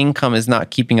that income is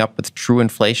not keeping up with true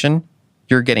inflation,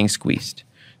 you're getting squeezed.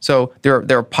 So there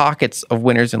are pockets of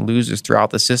winners and losers throughout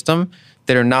the system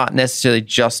that are not necessarily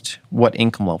just what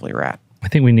income level you're at. I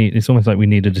think it's almost like we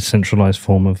need a decentralized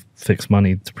form of fixed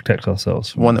money to protect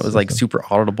ourselves. One that was like super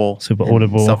auditable,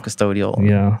 self-custodial.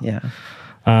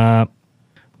 Yeah.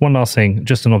 One last thing,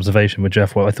 just an observation with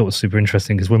Jeff, what I thought was super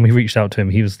interesting, because when we reached out to him,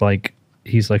 he's like,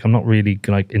 I'm not really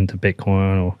into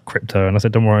Bitcoin or crypto. And I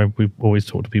said, don't worry, we always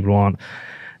talk to people who aren't.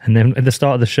 And then at the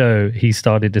start of the show, he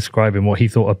started describing what he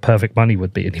thought a perfect money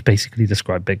would be. And he basically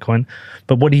described Bitcoin.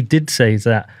 But what he did say is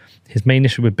that his main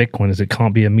issue with Bitcoin is it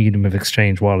can't be a medium of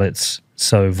exchange while it's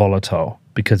so volatile,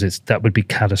 because that would be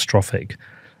catastrophic.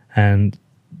 And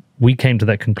we came to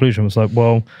that conclusion. It was like,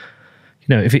 well,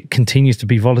 if it continues to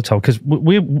be volatile, because what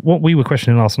we were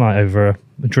questioning last night over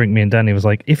a drink, me and Danny, was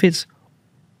like, if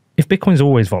Bitcoin's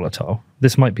always volatile,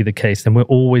 this might be the case, then we're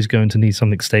always going to need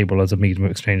something stable as a medium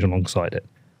of exchange alongside it.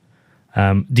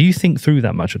 Do you think through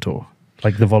that much at all?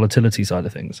 Like the volatility side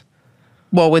of things?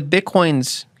 Well, with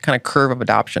Bitcoin's kind of curve of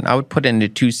adoption, I would put it into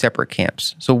two separate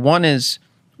camps. So one is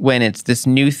when it's this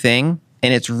new thing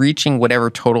and it's reaching whatever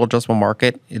total addressable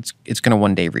market it's going to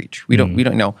one day reach. We don't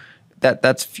know.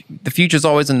 That's the future is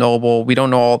always unknowable. We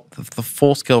don't know all the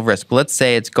full scale of risk. But let's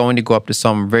say it's going to go up to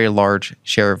some very large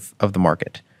share of the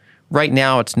market. Right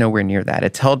now, it's nowhere near that.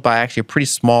 It's held by actually a pretty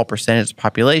small percentage of the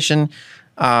population.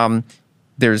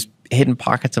 There's hidden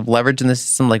pockets of leverage in the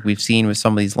system, like we've seen with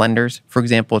some of these lenders. For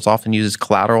example, it's often used as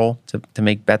collateral to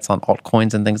make bets on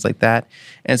altcoins and things like that.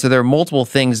 And so there are multiple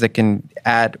things that can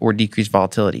add or decrease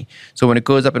volatility. So when it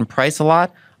goes up in price a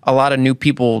lot of new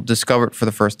people discover it for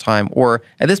the first time, or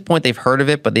at this point they've heard of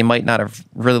it, but they might not have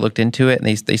really looked into it, and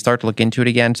they start to look into it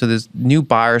again. So there's new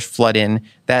buyers flood in,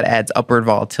 that adds upward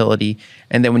volatility.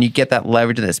 And then when you get that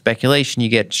leverage and that speculation, you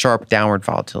get sharp downward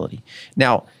volatility.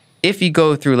 Now, if you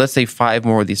go through, let's say, 5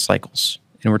 more of these cycles,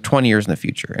 and we're 20 years in the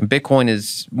future, and Bitcoin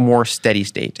is more steady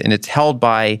state, and it's held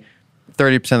by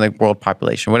 30% of the world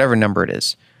population, whatever number it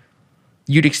is,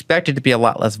 you'd expect it to be a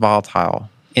lot less volatile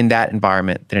in that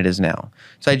environment than it is now.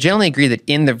 So I generally agree that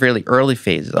in the really early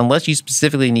phases, unless you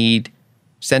specifically need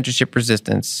censorship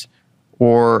resistance,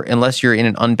 or unless you're in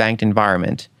an unbanked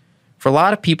environment, for a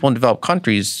lot of people in developed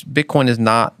countries, Bitcoin is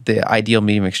not the ideal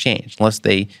medium of exchange, unless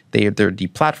they're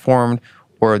deplatformed,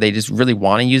 or they just really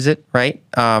want to use it, right?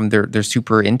 They're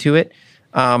super into it.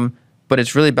 But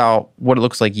it's really about what it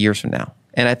looks like years from now.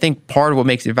 And I think part of what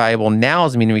makes it valuable now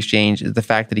as a medium of exchange is the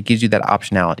fact that it gives you that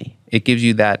optionality. It gives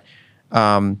you that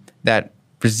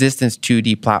resistance to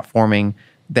deplatforming,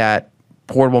 that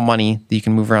portable money that you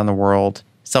can move around the world,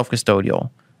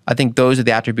 self-custodial. I think those are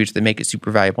the attributes that make it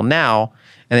super valuable now.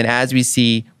 And then as we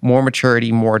see more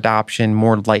maturity, more adoption,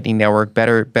 more Lightning Network,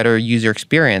 better user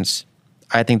experience,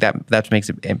 I think that makes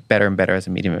it better and better as a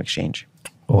medium of exchange.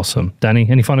 Awesome. Danny,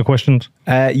 any final questions?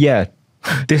 Yeah.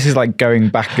 This is like going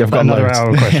back. I've got another hour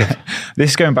of questions.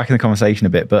 This is going back in the conversation a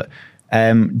bit, but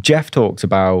Jeff talked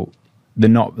about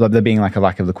there being like a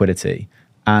lack of liquidity,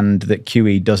 and that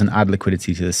QE doesn't add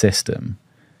liquidity to the system.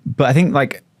 But I think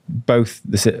like both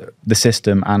the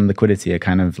system and liquidity are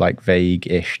kind of like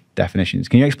vague-ish definitions.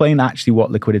 Can you explain actually what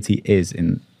liquidity is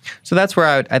in? So that's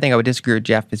where I think I would disagree with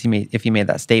Jeff if he made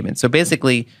that statement. So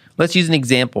basically, let's use an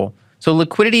example. So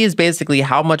liquidity is basically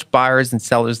how much buyers and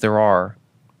sellers there are,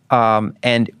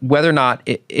 and whether or not,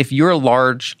 if you're a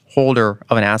large holder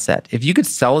of an asset, if you could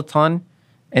sell a ton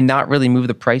and not really move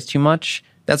the price too much,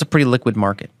 that's a pretty liquid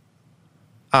market.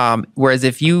 Whereas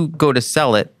if you go to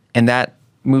sell it and that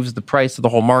moves the price of the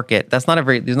whole market, there's not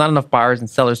enough buyers and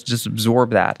sellers to just absorb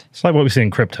that. It's like what we see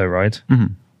in crypto, right?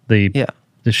 Mm-hmm.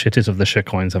 The shitties of the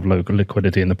shitcoins have low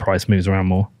liquidity and the price moves around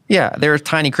more. Yeah, there are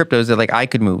tiny cryptos that like I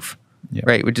could move,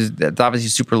 right? That's obviously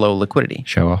super low liquidity.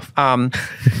 Show off. No.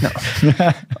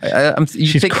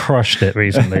 She's crushed it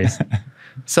recently.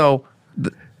 So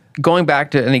going back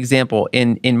to an example,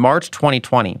 in March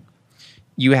 2020,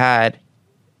 you had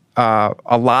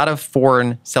a lot of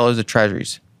foreign sellers of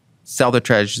treasuries sell their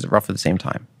treasuries at roughly the same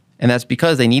time. And that's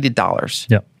because they needed dollars.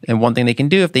 Yep. And one thing they can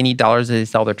do if they need dollars is they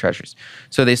sell their treasuries.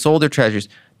 So they sold their treasuries.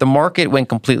 The market went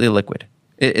completely liquid.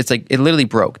 It's like it literally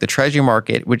broke. The treasury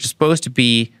market, which is supposed to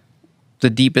be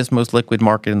the deepest, most liquid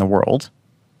market in the world,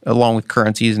 along with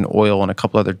currencies and oil and a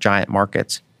couple other giant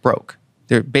markets, broke.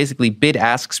 They're basically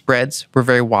bid-ask spreads were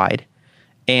very wide,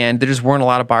 and there just weren't a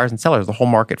lot of buyers and sellers. The whole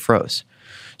market froze.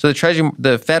 So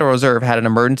the Federal Reserve had an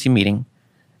emergency meeting.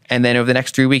 And then over the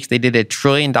next 3 weeks, they did $1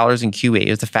 trillion in QE. It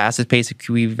was the fastest pace of QE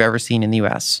we've ever seen in the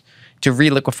US to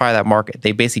re-liquefy that market.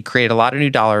 They basically created a lot of new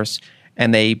dollars,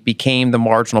 and they became the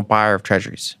marginal buyer of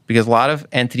treasuries because a lot of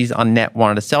entities on net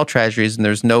wanted to sell treasuries, and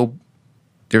there's no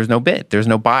bid. There's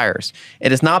no buyers.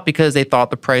 It is not because they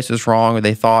thought the price was wrong or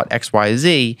they thought X, Y,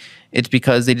 Z. It's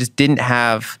because they just didn't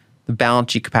have the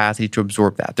balance sheet capacity to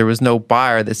absorb that. There was no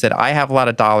buyer that said, I have a lot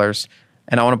of dollars,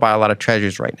 and I want to buy a lot of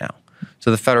treasuries right now. So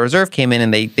the Federal Reserve came in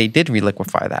and they did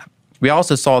reliquefy that. We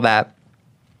also saw that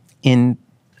in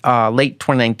late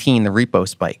 2019, the repo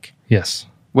spike. Yes.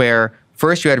 Where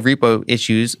first you had repo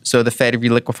issues, so the Fed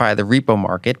reliquefied the repo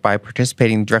market by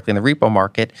participating directly in the repo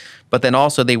market, but then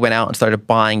also they went out and started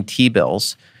buying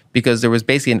T-bills because there was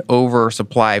basically an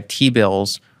oversupply of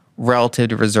T-bills relative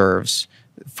to reserves.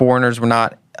 Foreigners were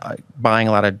not buying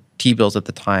a lot of T-bills at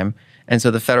the time, and so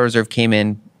the Federal Reserve came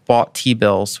in, bought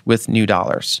T-bills with new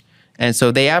dollars. And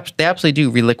so they absolutely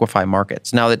do reliquefy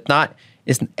markets. Now,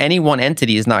 any one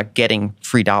entity is not getting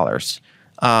free dollars,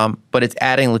 but it's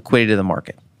adding liquidity to the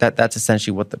market. That's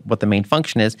essentially what the main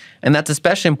function is. And that's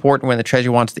especially important when the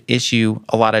Treasury wants to issue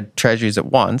a lot of treasuries at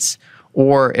once,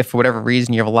 or if for whatever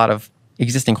reason you have a lot of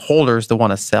existing holders that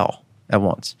want to sell at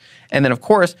once. And then, of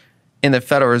course, in the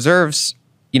Federal Reserve's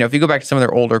if you go back to some of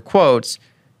their older quotes,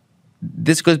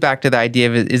 this goes back to the idea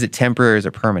of is it temporary or is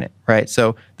it permanent, right?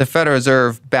 So the Federal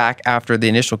Reserve back after the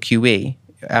initial QE,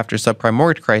 after subprime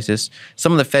mortgage crisis,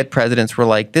 some of the Fed presidents were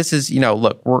like, this is,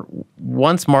 look,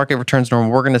 once market returns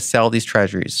normal, we're going to sell these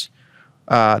treasuries.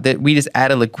 That we just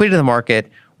added liquidity to the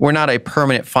market. We're not a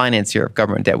permanent financier of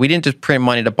government debt. We didn't just print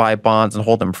money to buy bonds and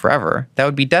hold them forever. That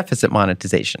would be deficit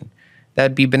monetization. That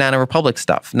would be Banana Republic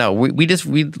stuff. No, we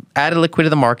added liquidity to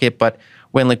the market, but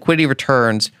when liquidity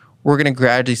returns, we're going to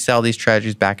gradually sell these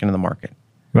treasuries back into the market.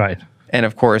 Right. And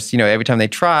of course, every time they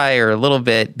try or a little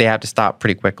bit, they have to stop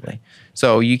pretty quickly.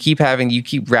 So you keep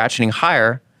ratcheting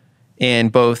higher in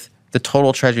both the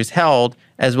total treasuries held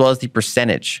as well as the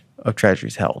percentage of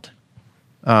treasuries held,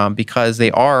 because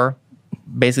they are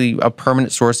basically a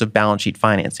permanent source of balance sheet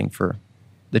financing for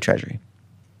the treasury.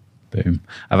 Boom.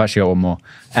 I've actually got one more.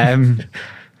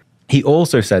 He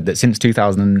also said that since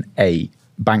 2008,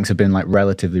 banks have been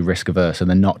relatively risk averse and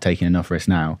they're not taking enough risk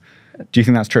now. Do you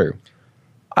think that's true?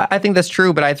 I think that's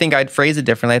true, but I think I'd phrase it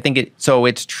differently. I think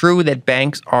it's true that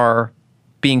banks are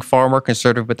being far more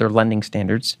conservative with their lending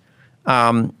standards.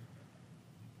 But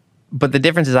the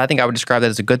difference is I think I would describe that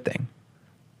as a good thing.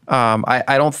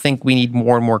 I don't think we need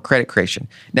more and more credit creation.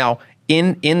 Now,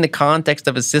 in the context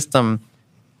of a system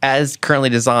as currently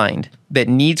designed that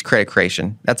needs credit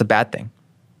creation, that's a bad thing.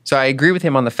 So I agree with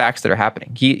him on the facts that are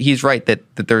happening. He's right that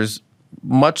there's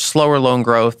much slower loan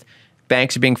growth.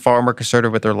 Banks are being far more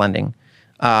conservative with their lending.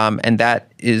 And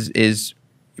that is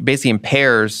basically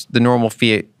impairs the normal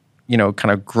fiat,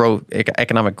 kind of growth,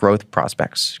 economic growth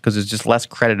prospects because there's just less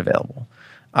credit available.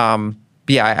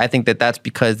 I think that's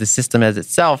because the system as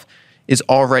itself is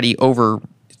already over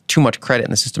too much credit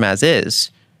in the system as is,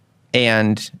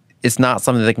 and it's not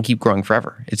something that can keep growing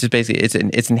forever. It's just basically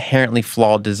it's inherently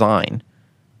flawed design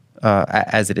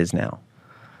as it is now.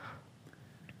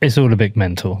 It's all a bit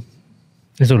mental.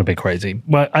 It's all a bit crazy.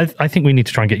 Well, I think we need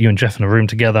to try and get you and Jeff in a room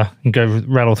together and go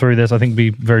rattle through this. I think it'd be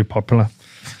very popular.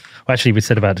 Well, actually, we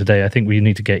said about today, I think we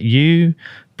need to get you,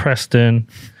 Preston,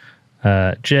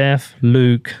 Jeff,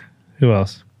 Luke, who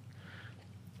else?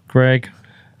 Greg.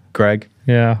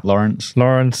 Yeah.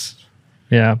 Lawrence.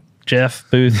 Yeah. Jeff,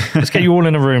 Booth. Let's get you all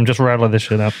in a room, just rattle this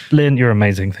shit up. Lynn, you're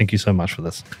amazing. Thank you so much for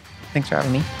this. Thanks for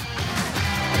having me.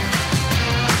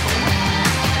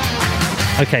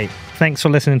 Okay, thanks for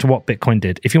listening to What Bitcoin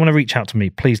Did. If you want to reach out to me,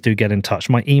 please do get in touch.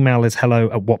 My email is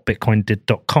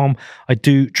hello@whatbitcoindid.com. I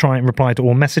do try and reply to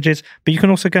all messages, but you can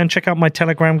also go and check out my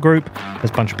Telegram group. There's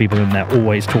a bunch of people in there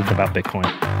always talking about Bitcoin.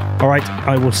 All right,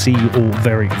 I will see you all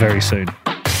very, very soon.